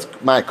Lakita, it's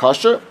my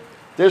kosher.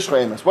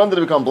 When did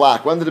it become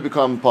black? When did it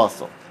become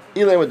apostle?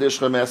 Elaine with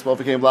Dishchemes, it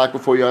became black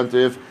before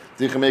Yantiv.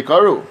 Dichamei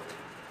karu.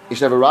 You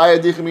should have a raya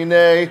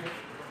dichamine,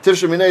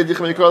 tivshamine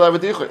dichamei karu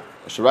lavadichay.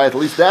 I should write at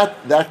least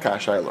that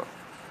kash I learn.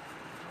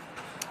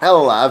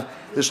 Helalav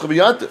dishchamei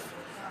yantiv.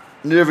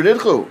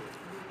 Nirvanidchu.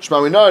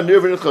 Shmamina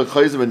nirvanidcha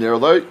chayzav and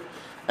nirloy.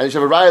 And you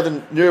should have a raya that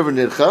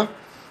nirvanidcha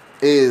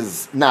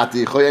is not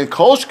dichay and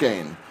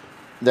kolshkein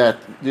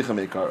that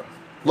dichamei karu.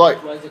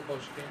 Like, why is it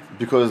kolshkein?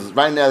 Because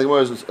right now the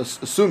Gemara is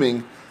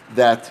assuming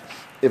that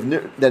if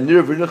that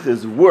nirvanidcha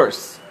is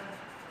worse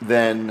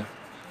than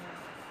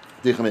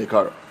Dichamei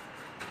Kara.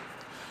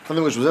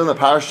 Something which was in the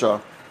parasha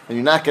and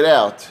you knock it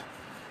out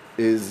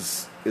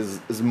is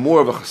more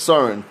of a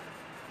chasarn.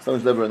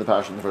 Something's never in the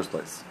parasha in the first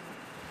place.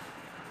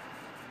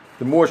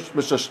 The more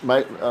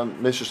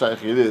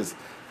Mishashayach it is,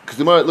 because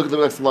the Gemara, look at the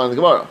next line of the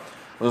Gemara.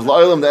 When it's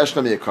la'olam the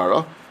eshchamei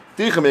kara,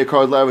 Dichamei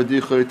Kara la'avad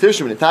dichamei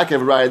tishmin. Attack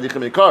every raya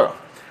Dichamei Kara.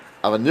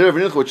 Av a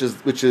nirv which is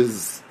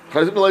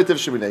chayzik no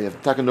tivshmin. You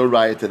have to take no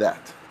raya to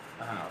that.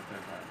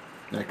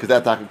 Because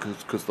that taka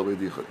could still be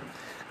dichud.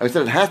 And we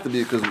said it has to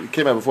be because it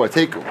came out before a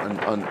teku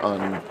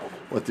on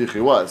what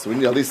dichud was. So we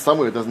need at least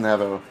somewhere it doesn't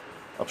have a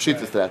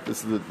pshitas to that.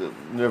 This is the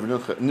nerve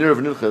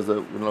nilcha is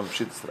the we don't have a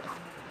pshitas to that.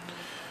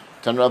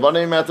 Tan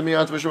Rabbanim Matami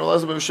Yant Mishum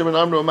Elazar B'Shimon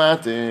Amru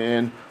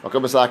Matin.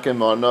 Okam B'Sakim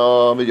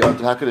Mono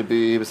Miyantiv. How could it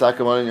be B'Sakim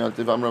Mono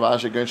Yantiv Amru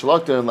Vashe Gein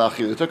Shalakter and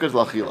Lachila? They took it to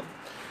Lachila.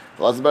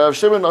 Elazar Bar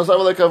Shimon Nazar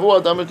V'Lekavu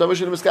Adam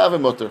Tamishim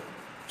Miskavim Mutter.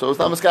 So it's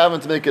not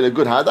Miskavim to make it a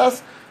good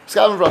hadas.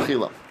 Miskavim for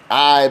Lachila.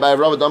 By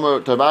Rav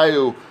Adamar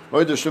Tavayu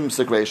Moidu Shum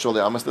Psikreisha.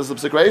 The Amos this is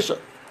Psikreisha.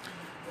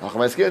 You have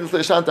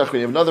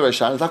another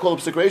Rishan. It's not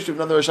called Psikreisha. You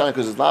have another Rishan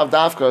because it's Lav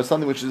Davka. It's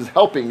something which is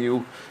helping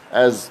you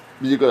as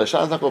you go.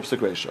 Rishan is not called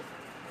Psikreisha.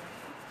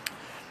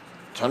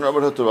 If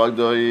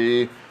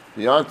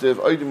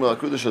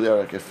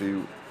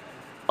you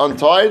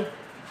untied,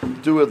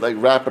 do it like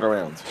wrap it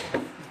around.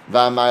 If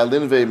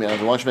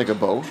you want to make a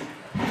bow,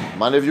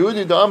 if you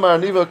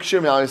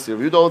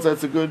don't,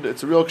 it's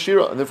a real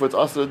kshira, and therefore it's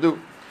also to do.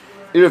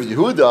 If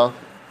Yehuda,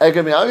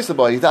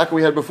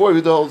 we had before,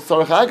 Yehuda holds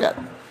Sarach Agad.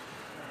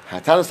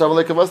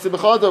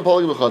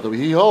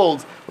 He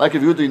holds like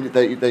if Yehuda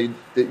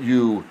that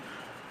you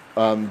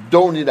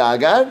don't need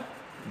Agad,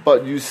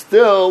 but you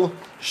still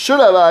should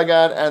have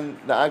agad, and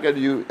the agad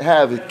you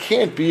have it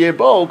can't be a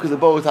bow because the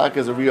bow attack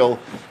is a real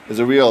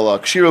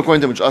kshira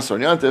according to which asar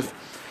and yantif.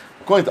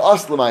 According to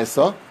us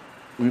lemaisa,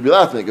 we'd be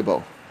allowed to make a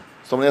bow.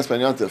 Someone asked by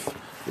yantif,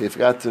 they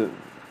forgot to.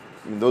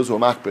 Those who are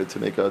makbid to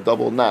make a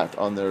double knot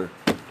on their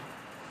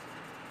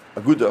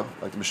aguda,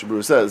 like the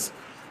Mishabura says.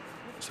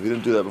 So if you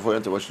didn't do that before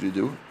yantif, what should you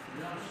do?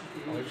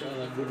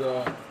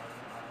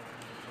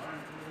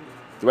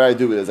 The way I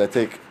do it is I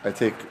take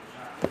the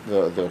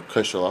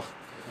keshelach.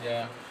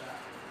 Yeah.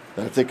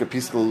 Then I take a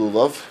piece of the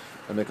lulav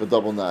and make a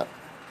double knot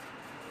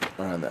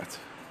around that.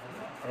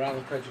 Around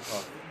the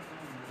kachikov.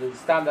 You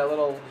stand that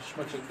little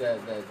shmuchik that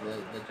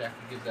Jackie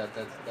gives out,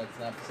 that's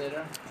not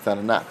Seder? It's not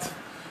a knot.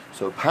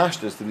 So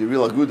pashtus, to be a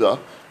real aguda,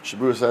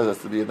 Shabura says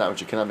that's to be a knot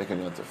which you cannot make on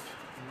yontif.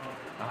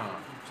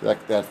 So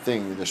that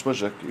thing, the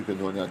shmuchik, you can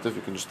do on yontif,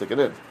 you can just stick it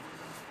in.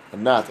 A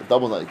knot, a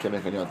double knot, you can't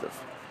make on yontif.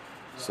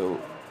 So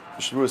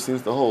Shabura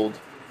seems to hold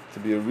to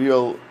be a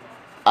real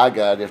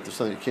agad, you have to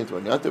something you can't do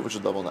on yontif, which is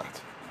a double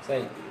knot.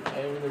 Saying,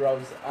 even the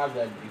Rav's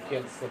agad, you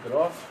can't slip it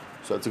off.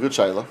 So it's a good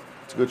shaila.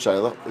 It's a good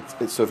shaila.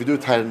 It's so if you do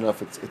it tight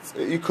enough, it's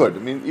you could. I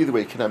mean, either way,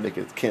 you cannot make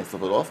it. Can't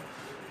slip it off,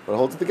 but it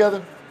holds it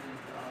together.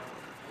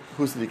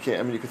 Who said you can't?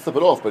 I mean, you can slip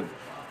it off,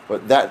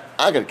 but that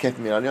agad can't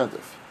be made on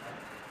yontif.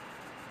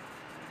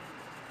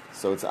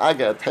 So it's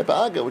agad type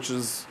of agad, which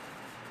is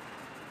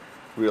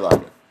real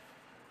agad.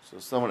 So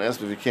someone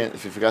asked me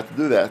if you forgot to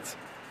do that.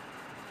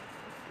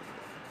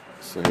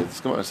 So here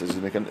this Gemara says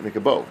you make a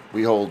bow.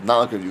 We hold not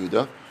like a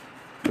Yehuda.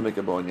 To make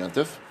a bow in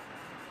Yantif.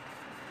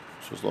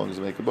 So as long as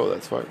you make a bow,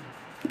 that's fine.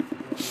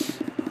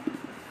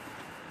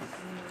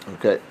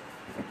 Okay.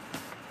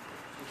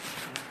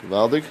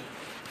 Gewaldig.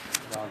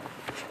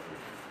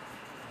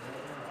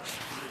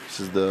 This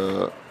is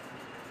the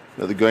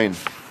Gain.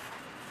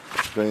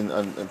 Gain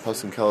and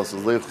Pasim Kalas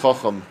says Leiv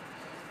Chacham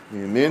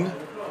Miyamin.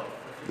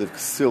 The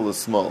Ksil is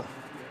small.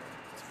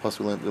 It's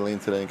possible we learn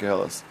today in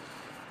Kehelas.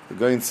 The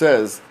Gain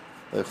says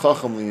Leiv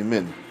Chacham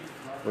Miyamin.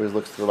 Always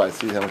looks to the right,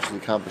 see how much is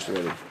accomplished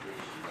already.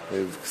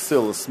 If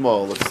Ksil is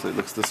small,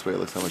 looks this way,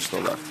 looks how much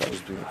still left. I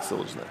was doing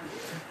Ksil just now.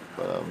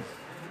 But,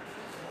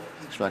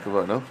 Shmak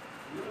Avar, no?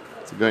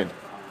 It's a grain.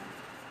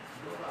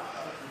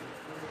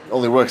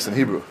 Only works in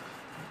Hebrew.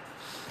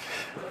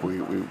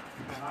 We in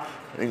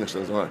English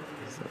doesn't work.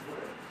 So,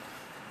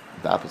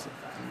 the opposite.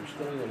 We're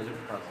still going to a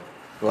different process.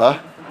 What?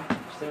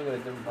 We're still going to a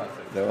different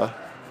process. Yeah, what? It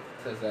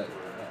says that,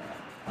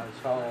 I was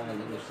following on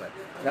the English side.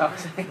 No, I'm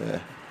saying,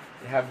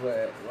 you have, one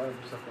of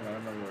the stuff, I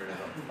don't remember where it is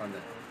on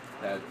it,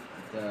 that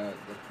the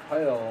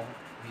Pile,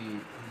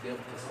 he's able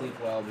to sleep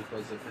well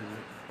because of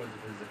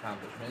his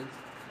accomplishments,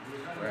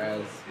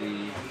 whereas the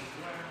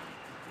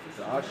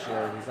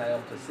Usher, he's not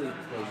able to sleep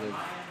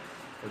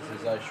because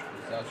his Usher.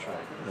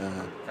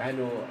 I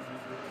know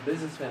a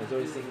businessman is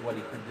always thinking what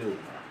he could do.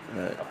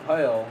 Right. A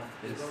Pile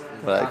is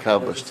what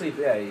accomplished. Sleep.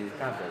 Yeah, he's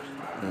accomplished.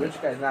 The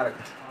rich guy's not.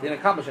 He didn't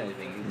accomplish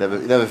anything. He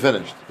never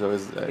finished. He's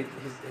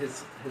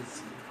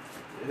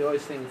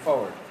always thinking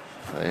forward.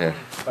 Yeah.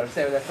 But I'm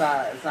saying it's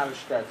not a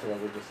start to what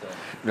we just said.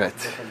 Right.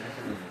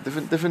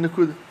 Different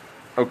Nakud.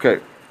 Okay.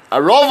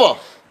 Arava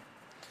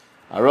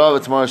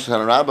tomorrow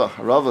Shana Rabbah.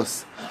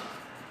 Aravas.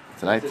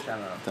 Tonight.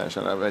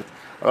 Shana Rabbah, right.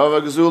 Arava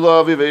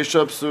Gazula,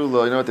 Vivesha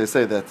Psula. You know what they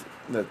say that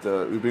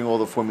we bring all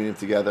the four meaning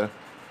together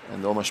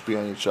and they all must be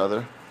on each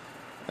other.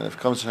 And if it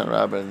comes to Shana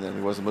Rabbah and then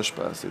he wasn't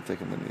mushpa, so you take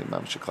him and the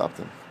Imam clapped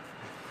him.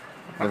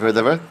 Never heard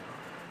that word?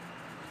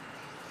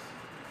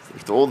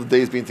 If all the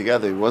days being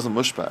together, he wasn't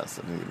mushpas,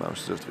 then the Imam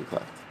deserves to be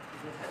clapped.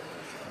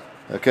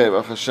 Okay,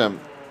 Baruch Hashem.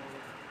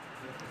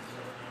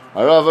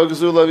 Arava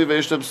Gzula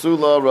Viveshta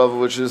Psula, Rava,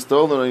 which is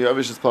stolen, and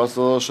Yavish is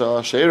possible,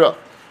 Shira.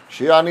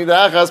 Shiani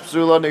Dachas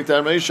Psula,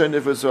 Niktar Mesha,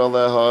 Nifus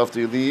Aleha, after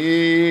he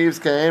leaves,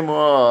 came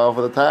off,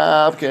 or the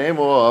top came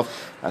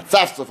off. At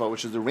Tzafzafa,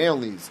 which is the rail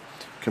leaves.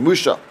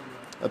 Kemusha.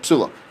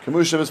 psula.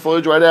 Kamusha is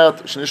fully dried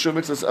out. Shenishu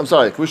mixes. I'm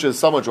sorry, kamusha is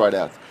somewhat dried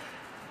out.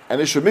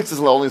 And Ishu mixes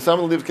only some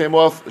of the leaves came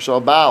off. Shal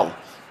Baal,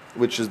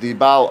 which is the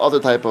Baal, other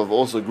type of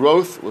also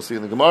growth. We'll see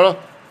in the Gemara.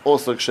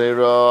 Also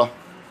Ksheira,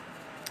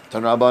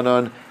 Tan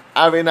Rabbanon,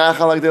 Avi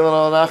Nachal Agdelan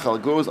al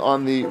Nachal, grows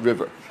on the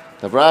river.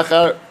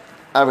 Tavrachar,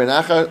 Avi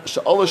Nachal,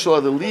 Sha'ol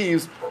Shal, the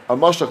leaves are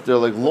mashach, they're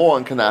like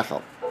long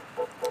kanachal.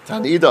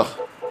 Tan Idach,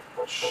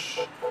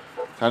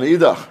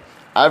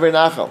 Avi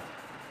Nachal,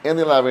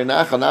 Enil Avi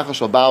Nachal, Nachal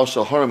Shal Baal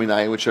Shal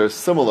Haraminai, which are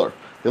similar.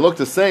 They look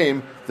the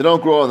same. They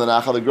don't grow in the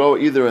Nachal. They grow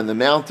either in the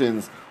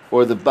mountains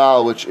or the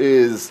Baal, which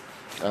is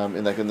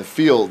in the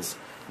fields,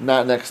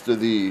 not next to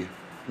the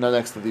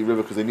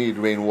river because they need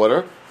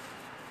rainwater.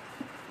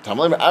 But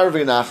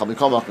even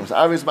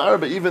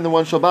the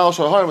one Shabal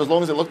Shaharim, as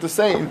long as they look the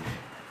same,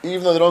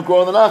 even though they don't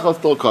grow in the Nachal, it's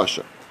still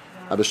kosher.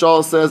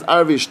 Abishal says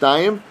Arvi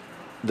Shtayim,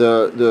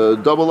 the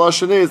double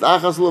lashon is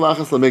Achas Lulav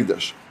Achas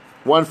LaMigdash.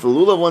 One for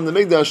Lulav, one the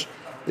Migdash.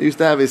 They used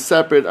to have a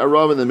separate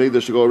Arav in the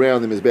Migdash to go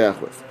around the Mizbeach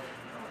with.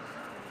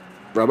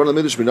 Rabban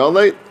LaMigdash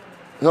Minolei,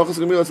 Hilchas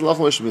Gemilas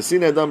Lachal Mishim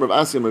Messina Adam Rav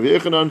Asiyam Rav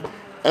Yechanan,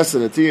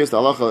 Esen Atiyas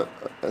Halacha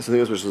Esen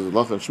Atiyas, which is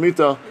Halacha and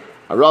Shemitah,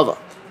 Arava.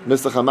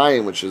 Mistach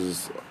HaMayim, which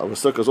is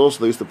Sukkahs also,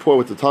 they used to pour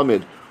with the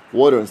Tamid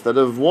water instead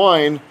of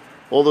wine.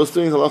 All those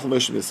things, Halacha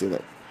Mishim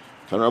Messina.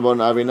 Tan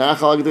Rabban Avi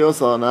Nachal Agdil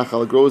Sal,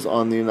 Nachal grows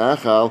on the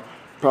Nachal,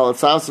 Pralat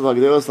Tzavtzava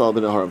Agdil Sal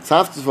Ben Aharim.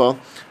 Tzavtzava,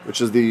 which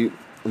is the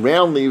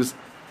round leaves,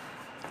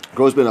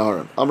 grows Ben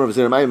Aharim. Amr of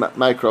Zermai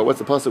Micro, what's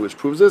the pasuk which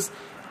proves this?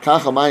 Kach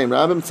HaMayim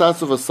Rabim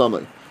Tzavtzava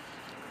Samai.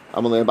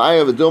 Amalei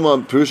Abaya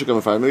V'doma Perushikam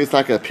Afar. Maybe it's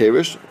like a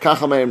perish. Kach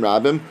HaMayim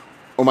Rabim.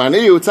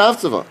 Umaniyu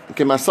Tzavtzava.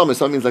 Okay, Masamai,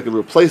 so it means like it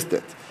replaced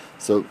it.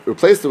 So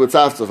replaced it with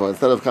Tzavtzava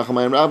instead of Kach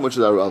HaMayim Rabim, which is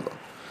Arava.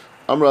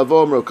 Amr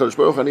Avo, Amr Kadosh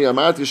Baruch Ani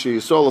Amarti She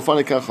Yisrael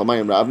Lefani Kach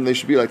HaMayim Rabim. They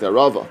should be like the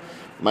Arava.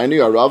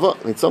 Maniyu Arava.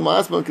 And some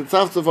Asman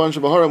Tzavtzava and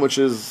Shabaharim, which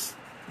is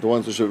the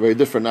ones which are very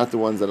different, not the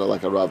ones that are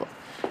like Arava.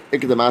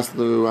 Ikadam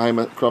Aslu Haim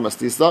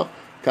Kramastisa.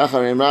 Kach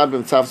HaMayim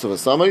Rabim Tzavtzava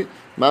Samai.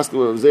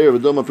 Maskul Zeir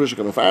V'doma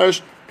Perushikam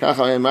Afarish. Kach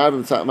HaMayim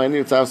Rabim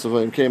Maniyu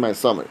Tzavtzava Im Kei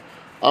Samai.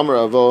 Amr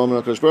Avo,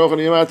 Amr Kadosh Baruch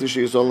Ani Amarti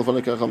She Yisrael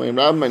Lefani Kach HaMayim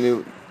Rabim.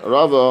 Maniyu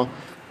Arava.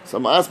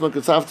 Some asma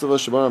k'tzavtzava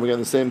shabarim, again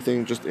the same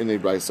thing, just in a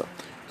brisa.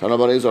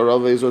 Tanabana is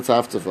arava is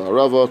tzavtzava.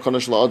 Arava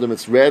konesh la'adam,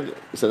 it's red.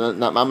 It's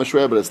not mamash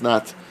red, but it's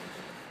not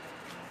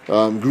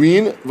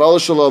green.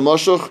 Valashala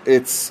mashuch,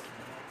 it's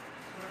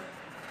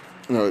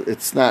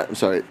not. I'm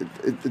sorry.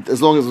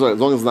 As long as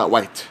it's not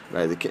white,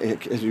 right? It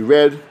has to be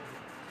red.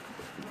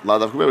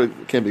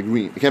 It can't be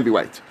green. It can't be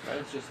white. Right,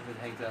 it's just if it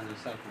hangs down the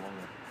sun for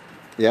longer.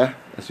 Yeah,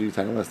 that's what you were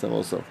talking last time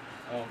also.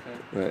 Oh,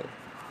 okay. Right.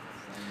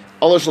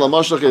 Allah Shalom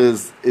Mashach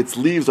is, its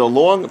leaves are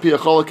long,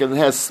 Piacholik, and it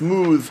has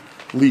smooth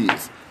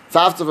leaves.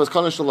 Tzavtzav has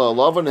Kanash Shalom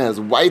Lavan, it has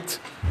white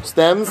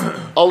stems.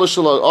 Allah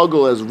Shalom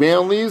Ogul has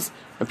round leaves,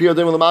 and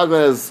Piadim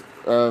Lamaga has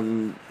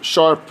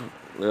sharp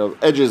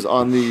edges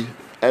on the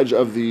edge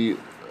of the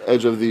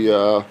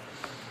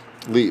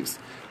leaves.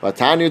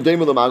 Vatanya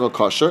Demu Lamaga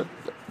kosher,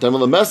 Demu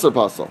Lamesser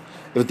pasal.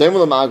 If it's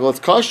Demu Lamaga, it's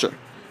kosher,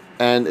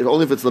 and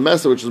only if it's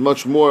Lamesser, which is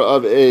much more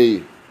of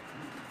a.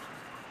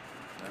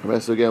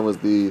 Lamesser again was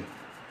the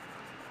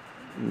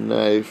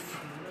knife.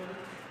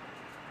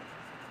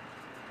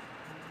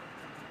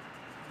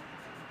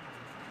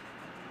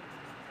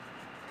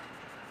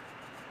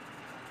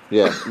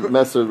 Yeah,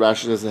 Messer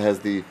Rashi says it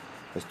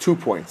has 2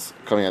 points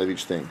coming out of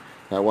each thing,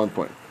 not 1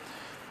 point.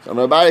 So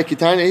Rabbi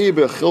Kitanya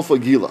Hibe Chilfa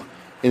Gila.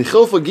 In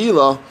Chilfa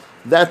Gila,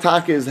 that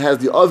taka has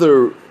the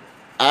other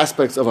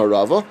aspects of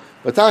Harava,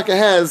 but taka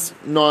has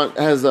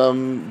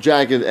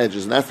jagged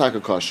edges, and that's taka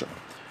kosher.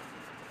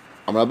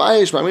 Even though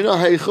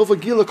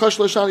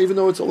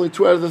it's only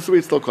 2 out of the 3,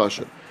 it's still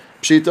kosher.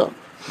 Pshita,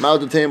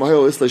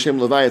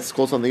 it's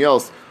called something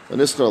else.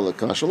 As long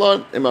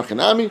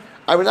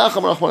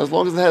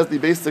as it has the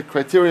basic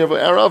criteria of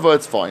Arava,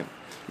 it's fine.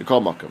 You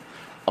call Makam.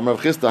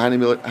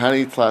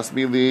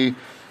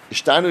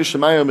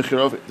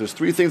 There's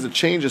 3 things that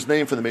change its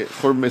name for the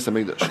Churban Beis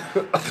Hamikdash.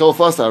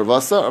 Chilfas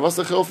Arvasa.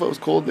 Arvasa Chilfa was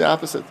called the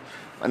opposite.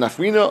 And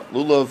Afrina,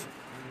 Lulav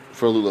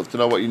for Lulav, to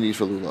know what you need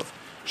for Lulav.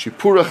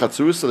 Shipura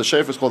Chatzurus, so the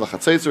Shefer is called a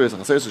Chatzetzer, it's a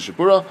Chatzetzer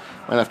Shipura.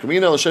 And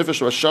Afkamina, the Shefer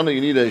Shashana,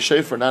 you need a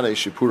Shefer, not a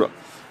Shipura.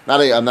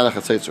 Not a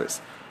Chatzetzer.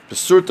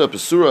 Pesurta,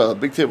 Pesura, a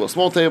big table, a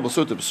small table,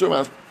 Surta,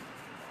 Pesura.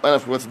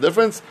 What's the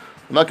difference?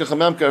 Makach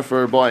Hamamkar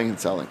for buying and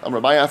selling. I'm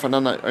Rabbi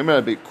Afanana, I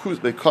remember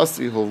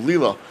Bekasi,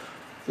 Holila,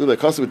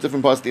 Bekasi with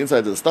different parts of the inside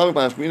of the stomach,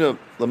 but Afkamina,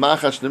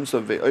 Lamachach,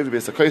 Nimsa, Ve'oiv,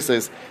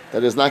 Besakaises,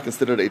 that is not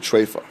considered a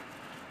Trefa.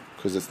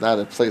 Because it's not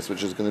a place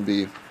which is going to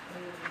be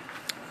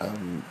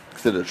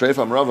considered a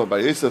Trefa. Rava by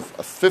Yosef,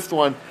 a 5th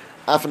one,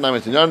 Afanam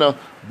Etinyana,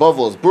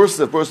 Bavel is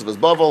Bursa is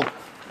Bavel.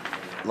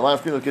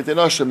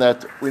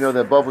 That we know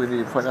that Bavel you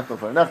need for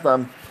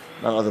Nechtam,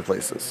 not other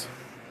places.